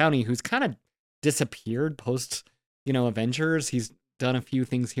Robert Downey, who's kind of disappeared post, Avengers. He's done a few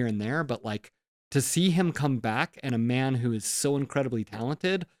things here and there, but like to see him come back and a man who is so incredibly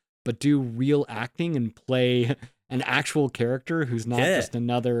talented, but do real acting and play an actual character who's not just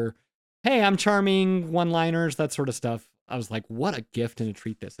another, hey, I'm charming, one-liners, that sort of stuff. I was like, what a gift and a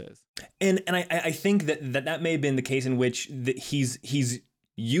treat this is. And I think that may have been the case in which he's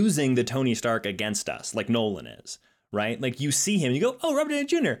using the Tony Stark against us, like Nolan is, right? Like you see him and you go, oh, Robert Downey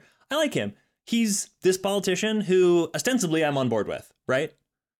Jr., I like him. He's this politician who ostensibly I'm on board with, right?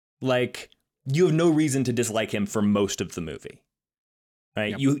 Like you have no reason to dislike him for most of the movie,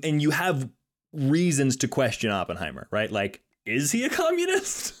 right? Yep. You have reasons to question Oppenheimer, right? Like, is he a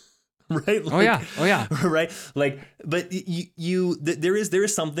communist? Right? Like, oh yeah. Right? Like, but there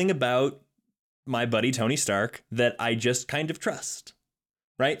is something about my buddy Tony Stark that I just kind of trust,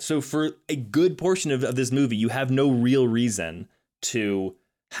 right? So for a good portion of this movie, you have no real reason to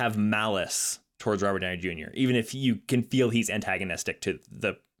have malice towards Robert Downey Jr., even if you can feel he's antagonistic to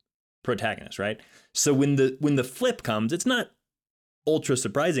the protagonist, right? So when the flip comes, it's not ultra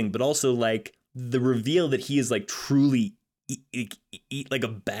surprising, but also like the reveal that he is like truly like a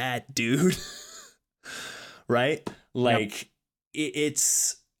bad dude, right? Like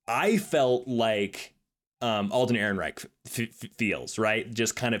it's I felt like Alden Ehrenreich feels, right?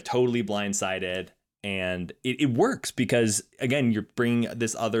 Just kind of totally blindsided, and it works because again you're bringing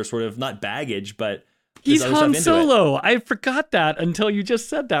this other sort of not baggage, but he's Han Solo. I forgot that until you just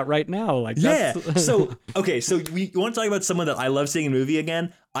said that right now. Like that's... So okay, so we want to talk about someone that I love seeing in a movie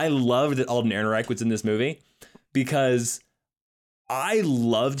again. I love that Alden Ehrenreich was in this movie because I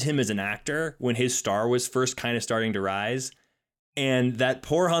loved him as an actor when his star was first kind of starting to rise. And that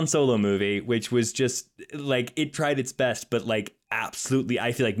poor Han Solo movie, which was just like, it tried its best, but like absolutely,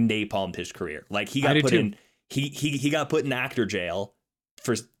 I feel like napalmed his career. Like he got put in, he got put in actor jail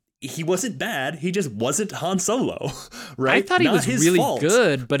for, he wasn't bad. He just wasn't Han Solo, right? I thought he was really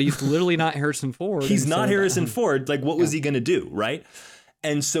good, but he's literally not Harrison Ford. He's not Harrison Ford. Like what was he going to do? Right.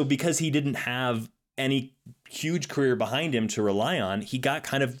 And so because he didn't have any huge career behind him to rely on, he got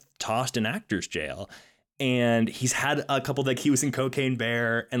kind of tossed in actor's jail. And he's had a couple, like he was in Cocaine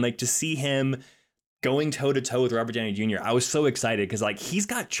Bear, and like to see him going toe to toe with Robert Downey Jr., I was so excited because like he's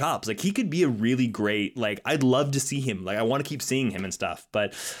got chops. Like he could be a really great, like I'd love to see him. Like I want to keep seeing him and stuff.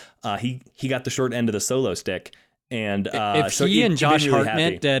 But he got the short end of the Solo stick. And if so he and Josh really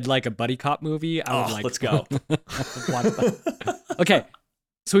Hartnett happy. did like a buddy cop movie, I would like. Let's go. Okay,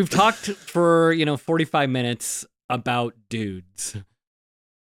 so we've talked for 45 minutes about dudes,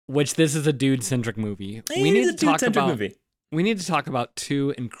 which this is a dude-centric movie. We need to talk about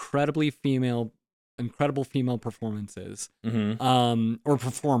two incredible female performances, or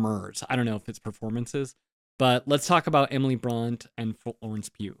performers. I don't know if it's performances, but let's talk about Emily Blunt and Florence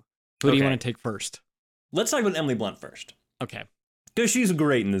Pugh. Who do you want to take first? Let's talk about Emily Blunt first. Okay. Because she's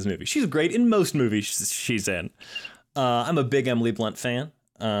great in this movie. She's great in most movies she's in. I'm a big Emily Blunt fan.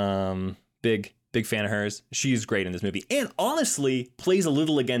 Big fan of hers. She's great in this movie. And honestly, plays a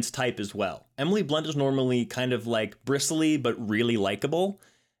little against type as well. Emily Blunt is normally kind of like bristly, but really likable.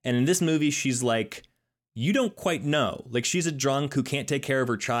 And in this movie, she's like, you don't quite know. Like, she's a drunk who can't take care of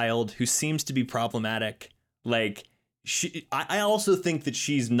her child, who seems to be problematic. Like, I also think that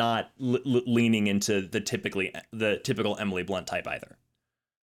she's not leaning into the typical Emily Blunt type either.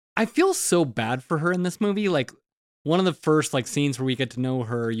 I feel so bad for her in this movie. Like, one of the first like scenes where we get to know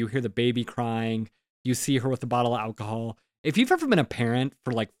her, you hear the baby crying, you see her with a bottle of alcohol. If you've ever been a parent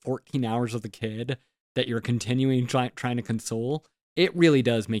for like 14 hours with a kid that you're continuing trying to console, it really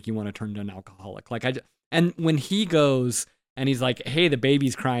does make you want to turn to an alcoholic. And when he goes and he's like, "Hey, the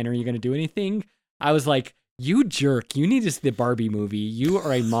baby's crying. Are you going to do anything?" I was like, "You jerk. You need to see the Barbie movie. You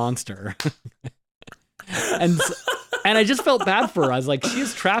are a monster." and and I just felt bad for her. I was like, she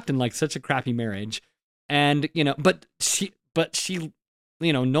is trapped in like such a crappy marriage. And, but she,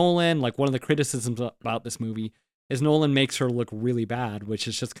 Nolan, like one of the criticisms about this movie is Nolan makes her look really bad, which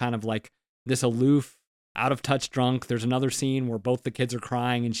is just kind of like this aloof, out of touch drunk. There's another scene where both the kids are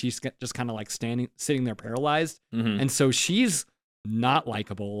crying and she's just kind of like sitting there paralyzed. Mm-hmm. And so she's not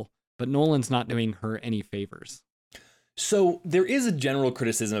likable, but Nolan's not doing her any favors. So there is a general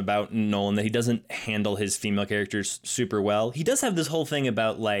criticism about Nolan that he doesn't handle his female characters super well. He does have this whole thing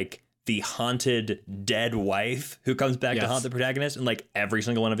about like the haunted dead wife who comes back to haunt the protagonist in like every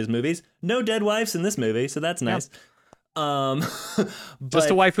single one of his movies. No dead wives in this movie, so that's nice. Yep. Just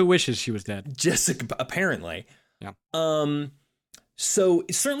a wife who wishes she was dead. Just apparently. Yeah. So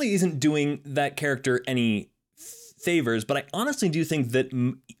it certainly isn't doing that character any favors, but I honestly do think that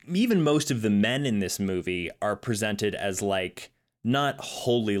even most of the men in this movie are presented as like not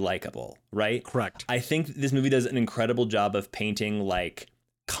wholly likable, right? Correct. I think this movie does an incredible job of painting like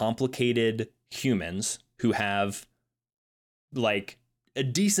complicated humans who have like a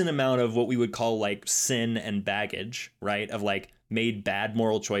decent amount of what we would call like sin and baggage, right? Of like made bad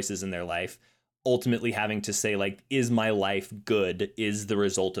moral choices in their life, ultimately having to say like, is my life good? Is the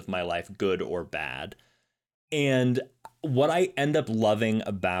result of my life good or bad? And what I end up loving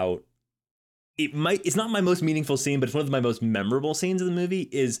about it's not my most meaningful scene, but it's one of my most memorable scenes of the movie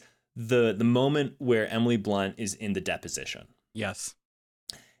is the moment where Emily Blunt is in the deposition. Yes.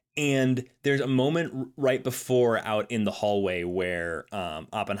 And there's a moment right before out in the hallway where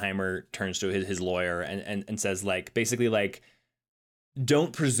Oppenheimer turns to his lawyer and says like, basically like,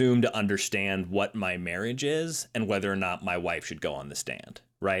 don't presume to understand what my marriage is and whether or not my wife should go on the stand,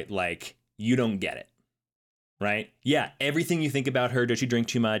 right? Like, you don't get it. Right? Yeah, everything you think about her, does she drink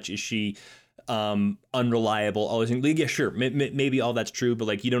too much? Is she unreliable? All those things. Yeah, sure, maybe all that's true, but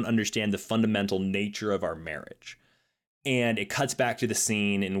like you don't understand the fundamental nature of our marriage. And it cuts back to the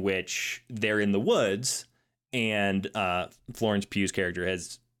scene in which they're in the woods and Florence Pugh's character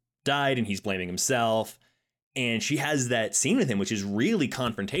has died and he's blaming himself. And she has that scene with him, which is really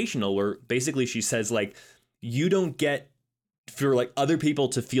confrontational, where basically she says like, you don't get for like other people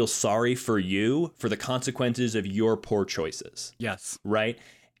to feel sorry for you for the consequences of your poor choices. Yes. Right.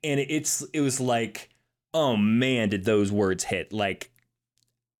 And it was like, oh man, did those words hit? Like,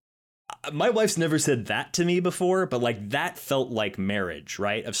 my wife's never said that to me before, but like that felt like marriage,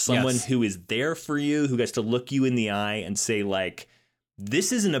 right? Of someone who is there for you, who gets to look you in the eye and say like,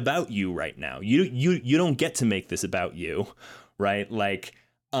 this isn't about you right now. You don't get to make this about you. Right. Like,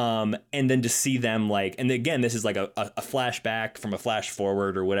 and then to see them like, and again, this is like a flashback from a flash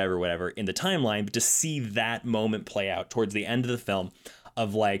forward or whatever in the timeline, but to see that moment play out towards the end of the film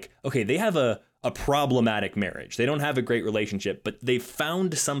of like, okay, they have a problematic marriage. They don't have a great relationship, but they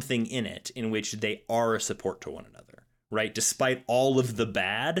found something in it in which they are a support to one another, right? Despite all of the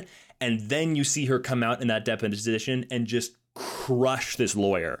bad. And then you see her come out in that deposition and just crush this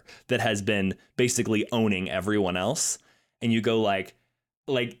lawyer that has been basically owning everyone else. And you go like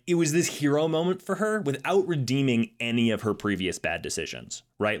it was this hero moment for her without redeeming any of her previous bad decisions,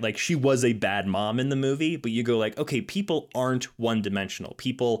 right? Like she was a bad mom in the movie, but you go like, okay, people aren't one dimensional.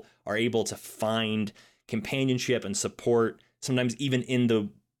 People are able to find companionship and support, sometimes even in the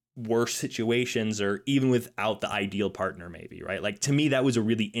worst situations or even without the ideal partner, maybe, right? Like to me, that was a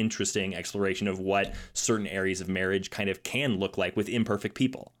really interesting exploration of what certain areas of marriage kind of can look like with imperfect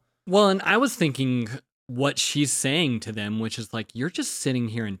people. Well, and I was thinking what she's saying to them, which is like, you're just sitting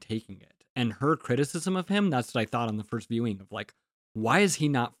here and taking it. And her criticism of him, that's what I thought on the first viewing of like, why is he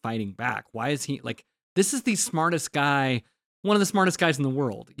not fighting back? Why is he like, this is the smartest guy, one of the smartest guys in the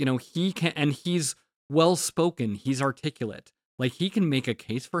world. You know, he can, and he's well-spoken, he's articulate. Like he can make a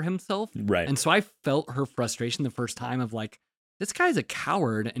case for himself. Right. And so I felt her frustration the first time of like, this guy's a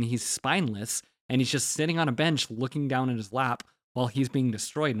coward and he's spineless and he's just sitting on a bench looking down at his lap while he's being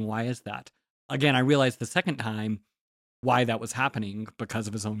destroyed. And why is that? Again, I realized the second time why that was happening because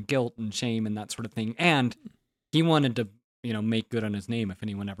of his own guilt and shame and that sort of thing. And he wanted to, make good on his name if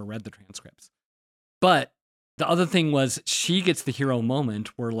anyone ever read the transcripts. But the other thing was she gets the hero moment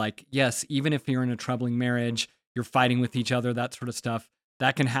where like, yes, even if you're in a troubling marriage, you're fighting with each other, that sort of stuff.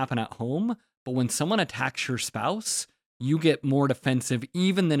 That can happen at home. But when someone attacks your spouse, you get more defensive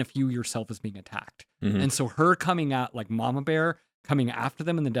even than if you yourself is being attacked. And so her coming out like Mama Bear, coming after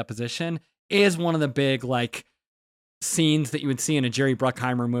them in the deposition is one of the big like scenes that you would see in a Jerry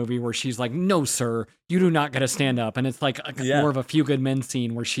Bruckheimer movie where she's like, no, sir, you do not got to stand up. And it's like more of a Few Good Men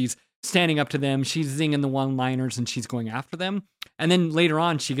scene where she's standing up to them, she's zinging the one-liners and she's going after them. And then later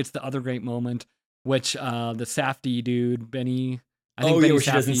on, she gets the other great moment, which the Safdie dude, Benny, I think Benny where Safdie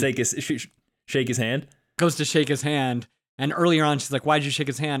she doesn't shake his hand? Goes to shake his hand. And earlier on, she's like, why'd you shake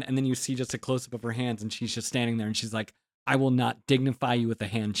his hand? And then you see just a close-up of her hands and she's just standing there and she's like, I will not dignify you with a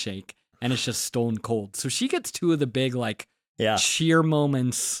handshake. And it's just stone cold. So she gets two of the big, like, sheer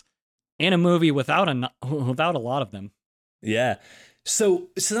moments in a movie without a lot of them. Yeah. So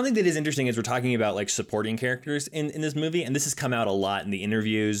something that is interesting is we're talking about, like, supporting characters in this movie. And this has come out a lot in the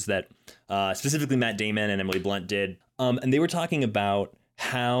interviews that specifically Matt Damon and Emily Blunt did. And they were talking about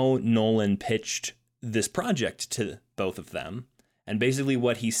how Nolan pitched this project to both of them. And basically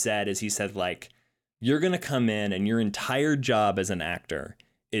what he said is like, you're going to come in and your entire job as an actor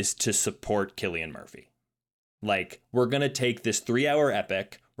is to support Cillian Murphy. Like, we're going to take this 3-hour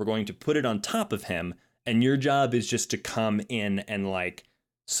epic, we're going to put it on top of him, and your job is just to come in and, like,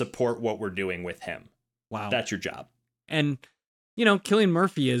 support what we're doing with him. Wow. That's your job. And, you know, Cillian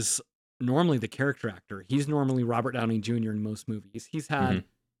Murphy is normally the character actor. He's normally Robert Downey Jr. in most movies. He's had,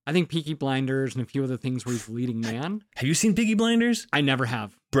 I think, Peaky Blinders and a few other things where he's the leading man. Have you seen Peaky Blinders? I never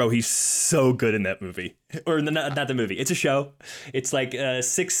have. Bro, he's so good in that movie. Or not the movie. It's a show. It's like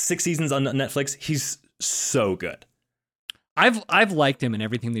six seasons on Netflix. He's so good. I've liked him in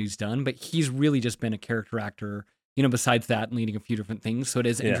everything that he's done, but he's really just been a character actor, you know, besides that and leading a few different things. So it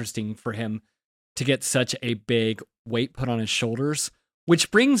is interesting for him to get such a big weight put on his shoulders,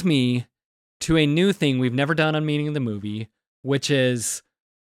 which brings me to a new thing we've never done on Meaning of the Movie, which is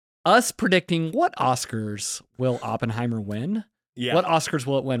us predicting what Oscars will Oppenheimer win. Yeah. What Oscars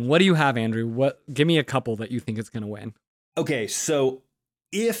will it win? What do you have, Andrew? Give me a couple that you think it's going to win. Okay, so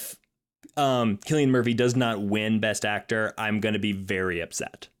if Cillian Murphy does not win Best Actor, I'm going to be very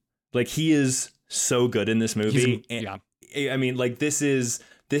upset. Like, he is so good in this movie. I mean, like, this is,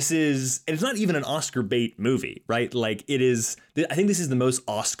 and it's not even an Oscar bait movie, right? Like, it is, I think this is the most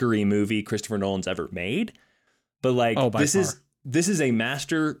Oscar-y movie Christopher Nolan's ever made. But, like, this is a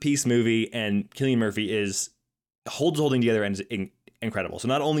masterpiece movie, and Cillian Murphy is holding together and is incredible. So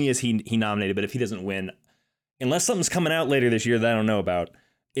not only is he nominated, but if he doesn't win, unless something's coming out later this year that I don't know about,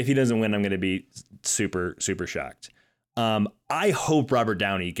 if he doesn't win, I'm going to be super, super shocked. I hope Robert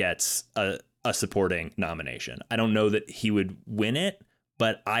Downey gets a supporting nomination. I don't know that he would win it,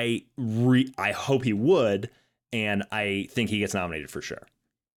 but I hope he would, and I think he gets nominated for sure.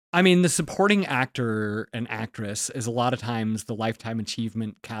 I mean, the supporting actor and actress is a lot of times the lifetime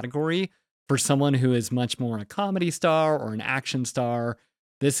achievement category for someone who is much more a comedy star or an action star.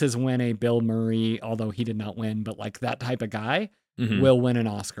 This is when a Bill Murray, although he did not win, but like that type of guy will win an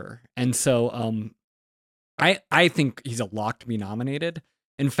Oscar. And so I think he's a lock to be nominated.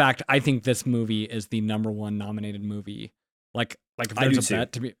 In fact, I think this movie is the #1 nominated movie. Like if there's a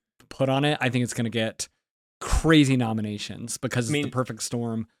bet to be put on it, I think it's going to get crazy nominations because it's the perfect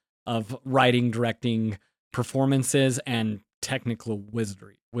storm of writing, directing, performances, and technical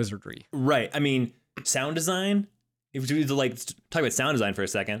wizardry. Right. I mean, sound design. If we like talk about sound design for a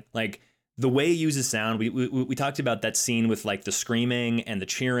second, like the way it uses sound, we talked about that scene with like the screaming and the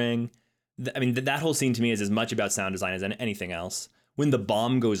cheering. I mean, that whole scene to me is as much about sound design as anything else. When the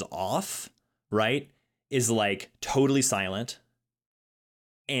bomb goes off, right, is like totally silent,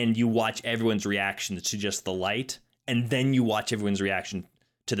 and you watch everyone's reaction to just the light, and then you watch everyone's reaction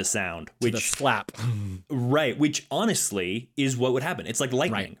to the sound, which the slap. Right, which honestly is what would happen. It's like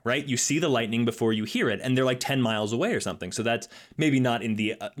lightning, right? You see the lightning before you hear it, and they're like 10 miles away or something. So that's maybe not in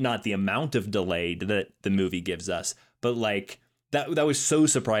the not the amount of delay that the movie gives us, but like that was so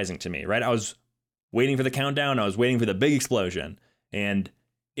surprising to me, right? I was waiting for the countdown, I was waiting for the big explosion, and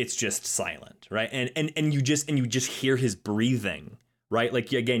it's just silent, right? And you just hear his breathing, right?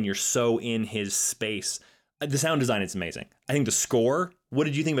 Like, again, you're so in his space. The sound design is amazing. I think the score, what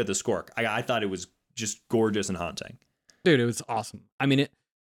did you think about the score? I thought it was just gorgeous and haunting. Dude, it was awesome. I mean,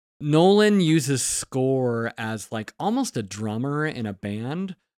 Nolan uses score as like almost a drummer in a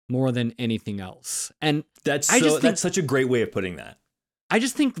band more than anything else. And that's such a great way of putting that. I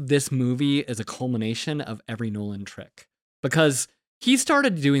just think this movie is a culmination of every Nolan trick, because he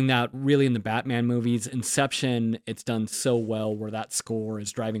started doing that really in the Batman movies. Inception, it's done so well where that score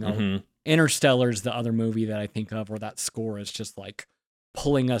is driving all. Interstellar's the other movie that I think of where that score is just like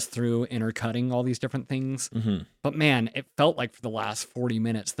pulling us through, intercutting all these different things. Mm-hmm. But man, it felt like for the last 40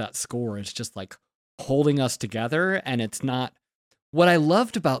 minutes, that score is just like holding us together. And it's not what I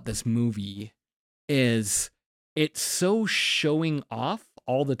loved about this movie is it's so showing off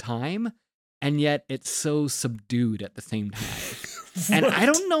all the time, and yet it's so subdued at the same time. And I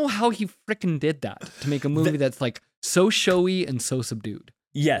don't know how he freaking did that to make a movie that's like so showy and so subdued.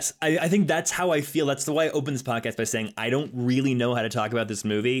 Yes, I think that's how I feel. That's the way I opened this podcast by saying I don't really know how to talk about this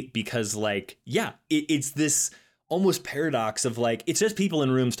movie because, like, yeah, it's this almost paradox of like it's just people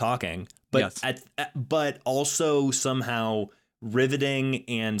in rooms talking, but Yes. but also somehow riveting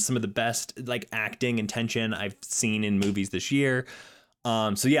and some of the best like acting and tension I've seen in movies this year.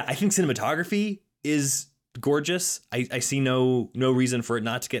 So yeah, I think cinematography is gorgeous. I see no reason for it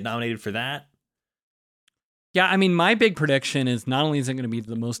not to get nominated for that. Yeah, I mean, my big prediction is not only is it going to be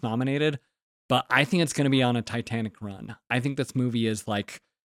the most nominated, but I think it's going to be on a Titanic run. I think this movie is like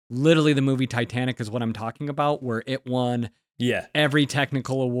literally the movie Titanic is what I'm talking about, where it won every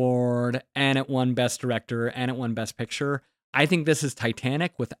technical award and it won Best Director and it won Best Picture. I think this is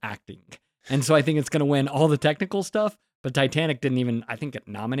Titanic with acting. And so I think it's going to win all the technical stuff, but Titanic didn't even, I think, get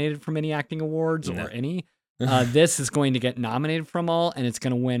nominated from any acting awards or any. This is going to get nominated from all, and it's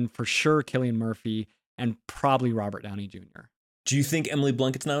going to win for sure Cillian Murphy and probably Robert Downey Jr. Do you think Emily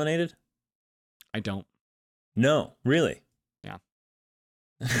Blunt gets nominated? I don't. No, really? Yeah.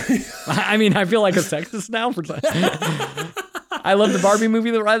 I mean, I feel like a sexist now. I love the Barbie movie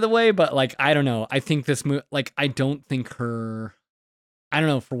right away, but like, I don't know. I think this movie, like, I don't think her, I don't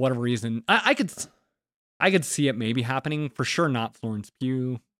know, for whatever reason. I could see it maybe happening. For sure not Florence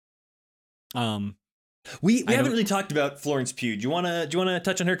Pugh. We haven't really talked about Florence Pugh. Do you wanna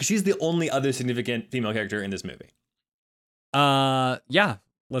touch on her? Because she's the only other significant female character in this movie. Yeah.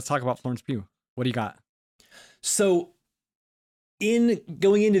 Let's talk about Florence Pugh. What do you got? So, in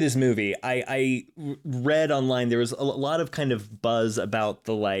going into this movie, I read online there was a lot of kind of buzz about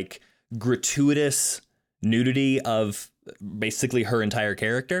the like gratuitous nudity of basically her entire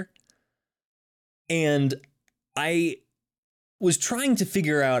character. And I was trying to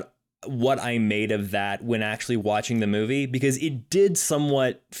figure out what I made of that when actually watching the movie, because it did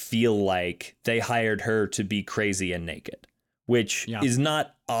somewhat feel like they hired her to be crazy and naked, which is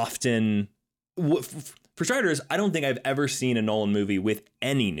not often. For starters, I don't think I've ever seen a Nolan movie with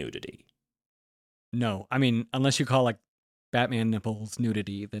any nudity. No, I mean, unless you call like Batman nipples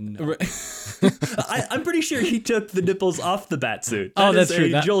nudity, then no. I'm pretty sure he took the nipples off the Batsuit. Oh, that's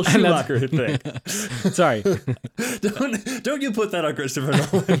true. Joel Schumacher thing. Sorry. Don't you put that on Christopher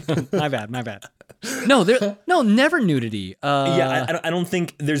Nolan. My bad. No, never nudity. I don't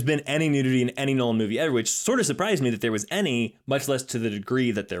think there's been any nudity in any Nolan movie ever, which sort of surprised me that there was any, much less to the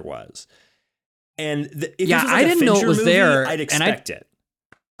degree that there was. And if this was like I didn't know it was movie, there. I'd expect it.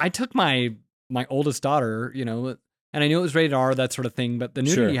 I took my oldest daughter, and I knew it was rated R, that sort of thing, but the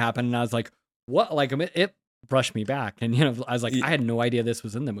nudity happened, and I was like, what? Like, it brushed me back. And, I was like, I had no idea this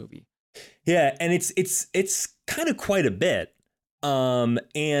was in the movie. Yeah, and it's kind of quite a bit.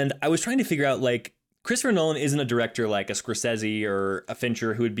 And I was trying to figure out, like, Christopher Nolan isn't a director like a Scorsese or a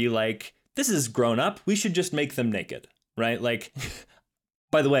Fincher who would be like, this is grown up, we should just make them naked, right? Like,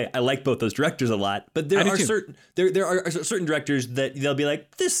 by the way, I like both those directors a lot, but there are certain directors that they'll be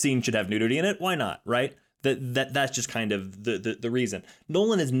like, this scene should have nudity in it, why not, right? That's just kind of the reason.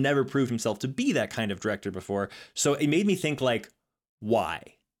 Nolan has never proved himself to be that kind of director before, so it made me think, like,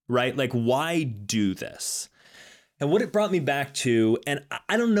 why, right? Like, why do this? And what it brought me back to, and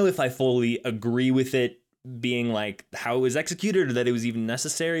I don't know if I fully agree with it being like how it was executed or that it was even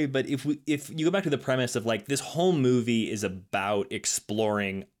necessary, but if you go back to the premise of like this whole movie is about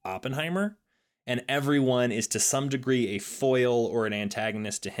exploring Oppenheimer, and everyone is to some degree a foil or an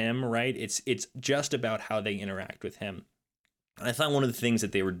antagonist to him, right? It's just about how they interact with him. And I thought one of the things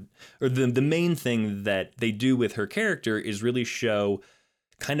that the main thing that they do with her character is really show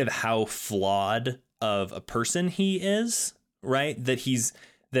kind of how flawed of a person he is, right?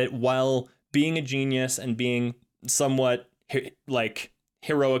 That while being a genius and being somewhat like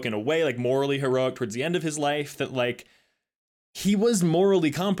heroic in a way, like morally heroic towards the end of his life, that like he was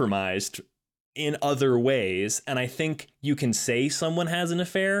morally compromised in other ways. And I think you can say someone has an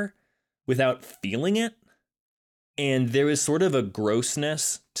affair without feeling it. And there is sort of a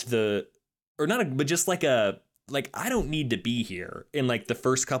grossness to I don't need to be here in like the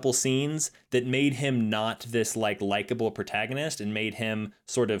first couple scenes that made him not this like likable protagonist and made him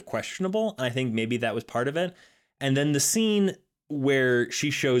sort of questionable. And I think maybe that was part of it. And then the scene where she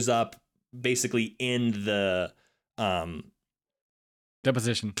shows up basically in the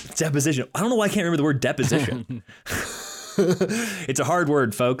Deposition. I don't know why I can't remember the word deposition. It's a hard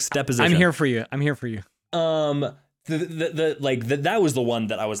word, folks. Deposition. I'm here for you. That was the one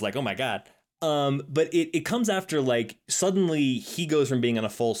that I was like, oh my God. But it comes after, like, suddenly he goes from being in a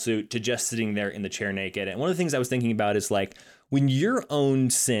full suit to just sitting there in the chair naked. And one of the things I was thinking about is, like, when your own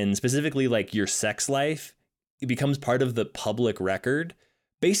sin, specifically like your sex life, it becomes part of the public record.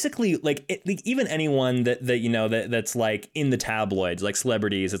 Basically, like, even anyone that's like in the tabloids, like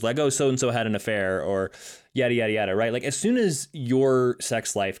celebrities, it's like, oh, so and so had an affair, or yada yada yada, right? Like, as soon as your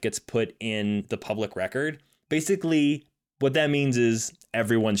sex life gets put in the public record, basically what that means is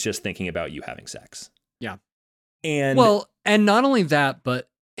everyone's just thinking about you having sex. Yeah. And not only that, but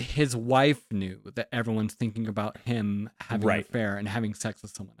his wife knew that everyone's thinking about him having an affair and having sex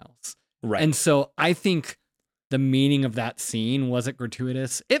with someone else. Right. And so I think the meaning of that scene wasn't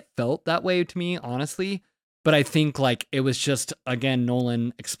gratuitous. It felt that way to me, honestly. But I think, like, it was just, again,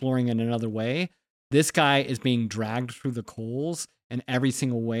 Nolan exploring in another way. This guy is being dragged through the coals, and every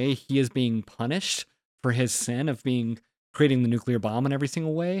single way he is being punished for his sin of creating the nuclear bomb in every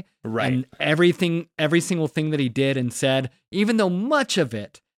single way. Right. And every single thing that he did and said, even though much of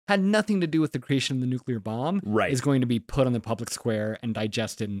it had nothing to do with the creation of the nuclear bomb, is going to be put on the public square and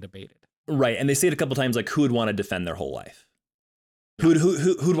digested and debated. Right. And they say it a couple times, like, who would want to defend their whole life?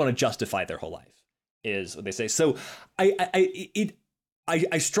 Who'd want to justify their whole life is what they say. So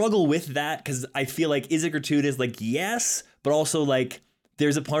I struggle with that, because I feel like, is it gratuitous? Like, yes, but also, like,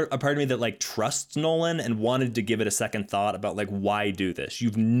 there's a part of me that, like, trusts Nolan and wanted to give it a second thought about, like, why do this?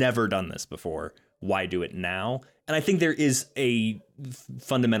 You've never done this before. Why do it now? And I think there is a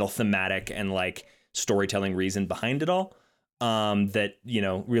fundamental thematic and, like, storytelling reason behind it all, that,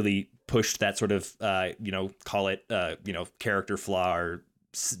 really pushed that sort of, call it, character flaw or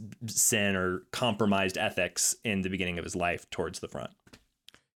sin or compromised ethics in the beginning of his life towards the front.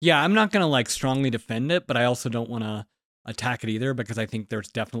 Yeah, I'm not going to, like, strongly defend it, but I also don't want to attack it either, because I think there's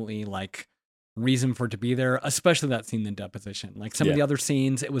definitely, like, reason for it to be there, especially that scene in Deposition. Like, some of the other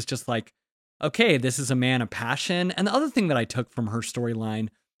scenes, it was just like, okay, this is a man of passion. And the other thing that I took from her storyline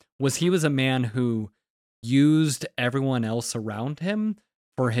was he was a man who used everyone else around him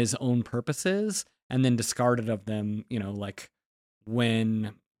for his own purposes and then discarded of them, like,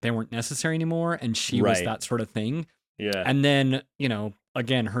 when they weren't necessary anymore. And she was that sort of thing. Yeah. And then,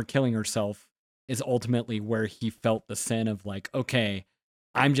 again, her killing herself is ultimately where he felt the sin of, like, okay,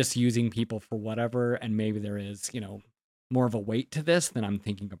 I'm just using people for whatever. And maybe there is, more of a weight to this than I'm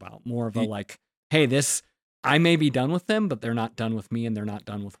thinking about. More of a, like, hey, I may be done with them, but they're not done with me, and they're not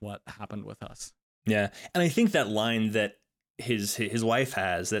done with what happened with us. Yeah. And I think that line that his wife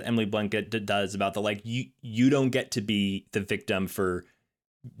has, that Emily Blunt does, about the, like, you don't get to be the victim for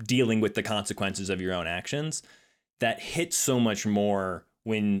dealing with the consequences of your own actions, that hits so much more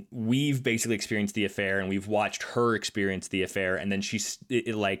when we've basically experienced the affair and we've watched her experience the affair. And then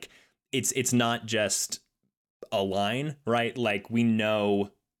it's not just a line, right? Like, we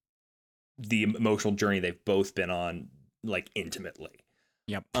know the emotional journey they've both been on, like, intimately.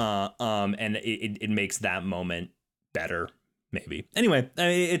 Yep. And it makes that moment better, maybe. Anyway, I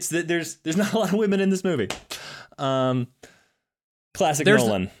mean, there's not a lot of women in this movie. Classic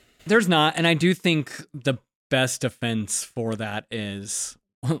Nolan. There's not, and I do think the best defense for that is,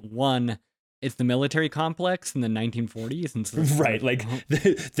 one, it's the military complex in the 1940s, and so right, like,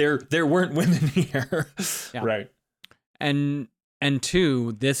 there weren't women here. Yeah. Right. And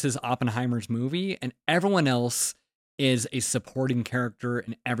two, this is Oppenheimer's movie, and everyone else is a supporting character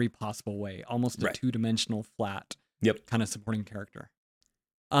in every possible way, almost a two-dimensional flat kind of supporting character.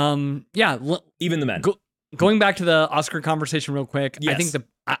 Even the men. Going back to the Oscar conversation real quick, yes.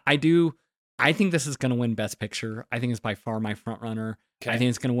 I think this is going to win Best Picture. I think it's by far my front runner. Okay. I think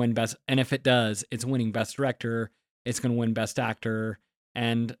it's going to win Best, and if it does, it's winning Best Director. It's going to win Best Actor,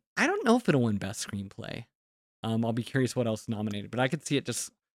 and I don't know if it'll win Best Screenplay. I'll be curious what else is nominated, but I could see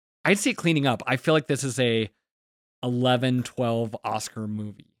it cleaning up. I feel like this is a 11, 12 Oscar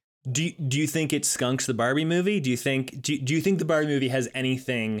movie. Do you think it skunks the Barbie movie? Do you think the Barbie movie has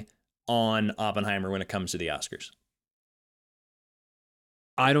anything on Oppenheimer when it comes to the Oscars?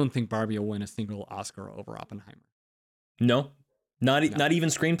 I don't think Barbie will win a single Oscar over Oppenheimer. No, not even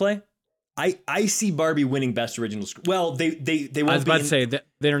screenplay. I see Barbie winning Best Original. Well, they won't. I was about to say that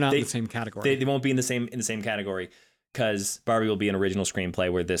they're not in the same category. They won't be in the same category, because Barbie will be an original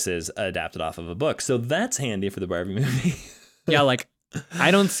screenplay, where this is adapted off of a book. So that's handy for the Barbie movie. Yeah, like,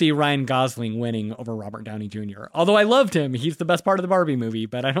 I don't see Ryan Gosling winning over Robert Downey Jr. Although I loved him, he's the best part of the Barbie movie,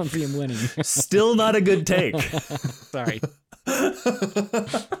 but I don't see him winning. Still not a good take. Sorry.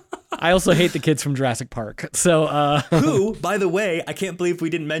 I also hate the kids from Jurassic Park. So, who, by the way, I can't believe we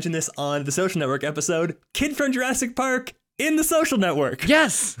didn't mention this on the Social Network episode. Kid from Jurassic Park in The Social Network.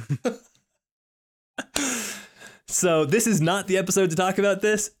 Yes. So this is not the episode to talk about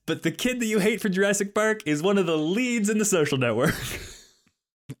this, but the kid that you hate for Jurassic Park is one of the leads in The Social Network.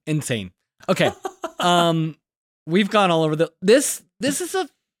 Insane. Okay. We've gone all over this is a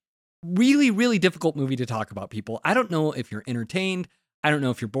really, really difficult movie to talk about, people. I don't know if you're entertained. I don't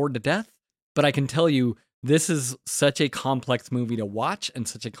know if you're bored to death, but I can tell you this is such a complex movie to watch and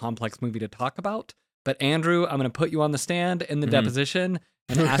such a complex movie to talk about. But Andrew, I'm going to put you on the stand in the deposition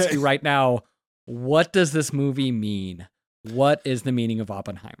and ask you right now, what does this movie mean? What is the meaning of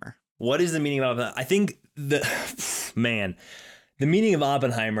Oppenheimer? What is the meaning of Oppenheimer? I think the meaning of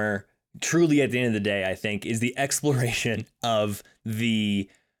Oppenheimer, truly at the end of the day, I think, is the exploration of the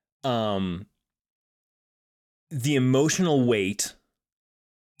emotional weight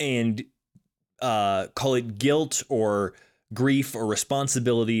and call it guilt or grief or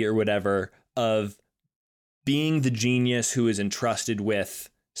responsibility or whatever of being the genius who is entrusted with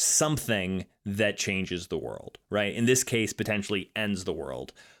something that changes the world, right? In this case, potentially ends the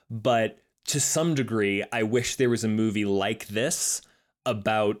world. But to some degree, I wish there was a movie like this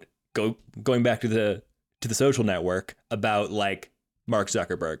about going back to the Social Network, about like Mark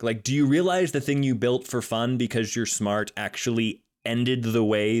Zuckerberg. Like, do you realize the thing you built for fun because you're smart actually ended the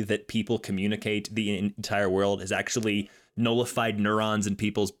way that people communicate the entire world, has actually nullified neurons in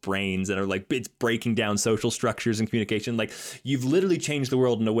people's brains and are like, it's breaking down social structures and communication. Like, you've literally changed the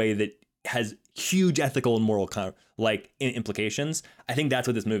world in a way that has huge ethical and moral implications. I think that's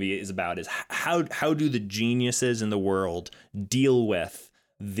what this movie is about, is how do the geniuses in the world deal with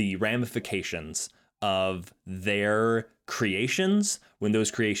the ramifications of their creations when those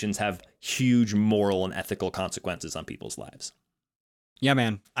creations have huge moral and ethical consequences on people's lives. Yeah,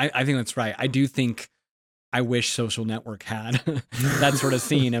 man. I think that's right. I do think I wish Social Network had that sort of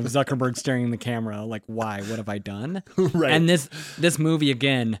scene of Zuckerberg staring in the camera, like, why? What have I done? Right. And this movie,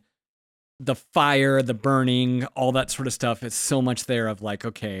 again, the fire, the burning, all that sort of stuff is so much there of like,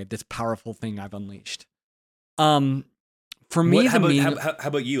 okay, this powerful thing I've unleashed. For me, how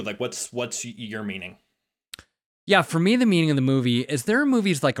about you? Like, what's your meaning? Yeah, for me, the meaning of the movie is there are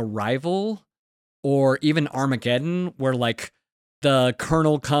movies like Arrival or even Armageddon where like the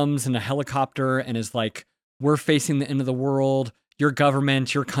colonel comes in a helicopter and is like, we're facing the end of the world. Your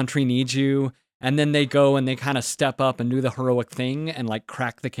government, your country needs you. And then they go and they kind of step up and do the heroic thing and like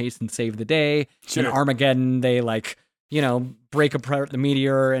crack the case and save the day. Sure. In Armageddon, they like, break apart the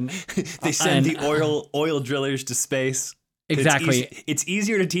meteor and they send the oil drillers to space. Exactly. It's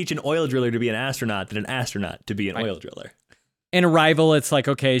easier to teach an oil driller to be an astronaut than an astronaut to be an oil driller. In Arrival, it's like,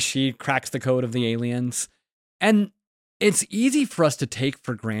 okay, she cracks the code of the aliens. And it's easy for us to take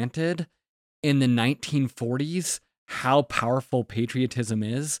for granted in the 1940s how powerful patriotism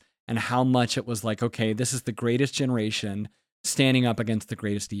is and how much it was like, okay, this is the greatest generation standing up against the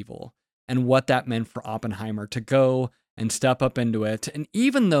greatest evil, and what that meant for Oppenheimer to go and step up into it. And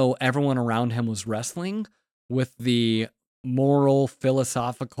even though everyone around him was wrestling with the moral,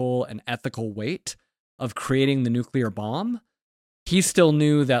 philosophical, and ethical weight of creating the nuclear bomb, he still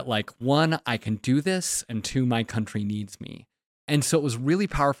knew that, like, one, I can do this, and two, my country needs me. And so it was really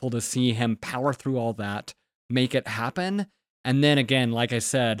powerful to see him power through all that, make it happen, and then again, like I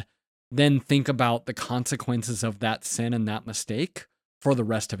said, then think about the consequences of that sin and that mistake for the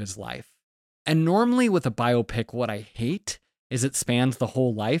rest of his life. And normally with a biopic, what I hate is it spans the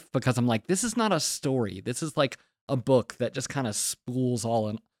whole life, because I'm like, this is not a story. This is like a book that just kind of spools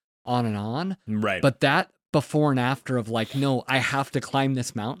on and on. Right. But that before and after of like, no, I have to climb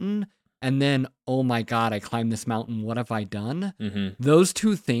this mountain. And then, oh my God, I climbed this mountain. What have I done? Mm-hmm. Those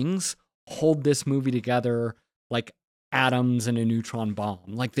two things hold this movie together like atoms in a neutron bomb.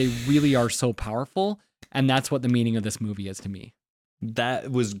 Like, they really are so powerful. And that's what the meaning of this movie is to me.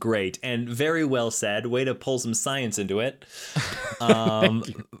 That was great and very well said. Way to pull some science into it.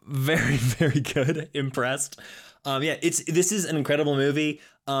 Very, very good. Impressed. This is an incredible movie.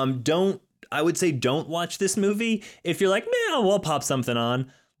 I would say don't watch this movie if you're like, man, I'll pop something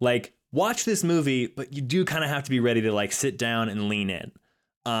on. Like, watch this movie, but you do kind of have to be ready to like sit down and lean in.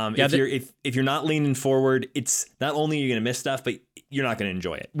 If you're not leaning forward, it's not only you're gonna miss stuff, but you're not gonna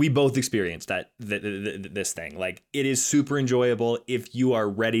enjoy it. We both experienced this thing. Like, it is super enjoyable if you are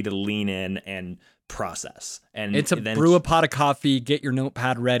ready to lean in and process. And it's brew a pot of coffee, get your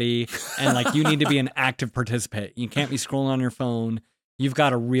notepad ready, and like, you need to be an active participant. You can't be scrolling on your phone. You've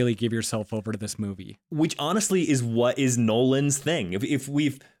got to really give yourself over to this movie. Which honestly is what is Nolan's thing. If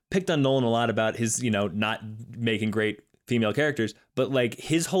we've picked on Nolan a lot about his, not making great female characters, but like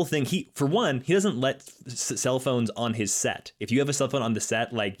his whole thing, he doesn't let cell phones on his set. If you have a cell phone on the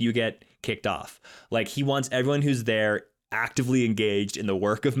set, like, you get kicked off. Like, he wants everyone who's there actively engaged in the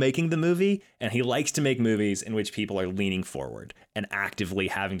work of making the movie, and he likes to make movies in which people are leaning forward and actively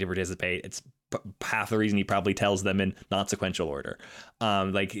having to participate. It's half the reason he probably tells them in not sequential order.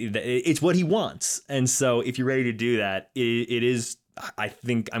 It's what he wants. And so if you're ready to do that, it is, I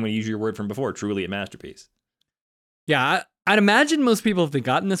think I'm going to use your word from before, truly a masterpiece. Yeah, I'd imagine most people, if they've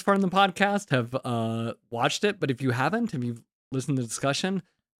gotten this far in the podcast, have watched it. But if you haven't, if you've listened to the discussion,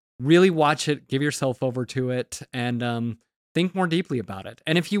 really watch it, give yourself over to it, and think more deeply about it.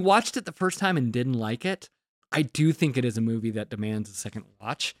 And if you watched it the first time and didn't like it, I do think it is a movie that demands a second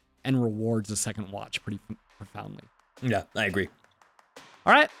watch and rewards a second watch pretty profoundly. Yeah, I agree.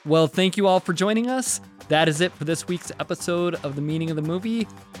 All right. Well, thank you all for joining us. That is it for this week's episode of The Meaning of the Movie.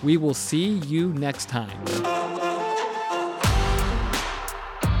 We will see you next time.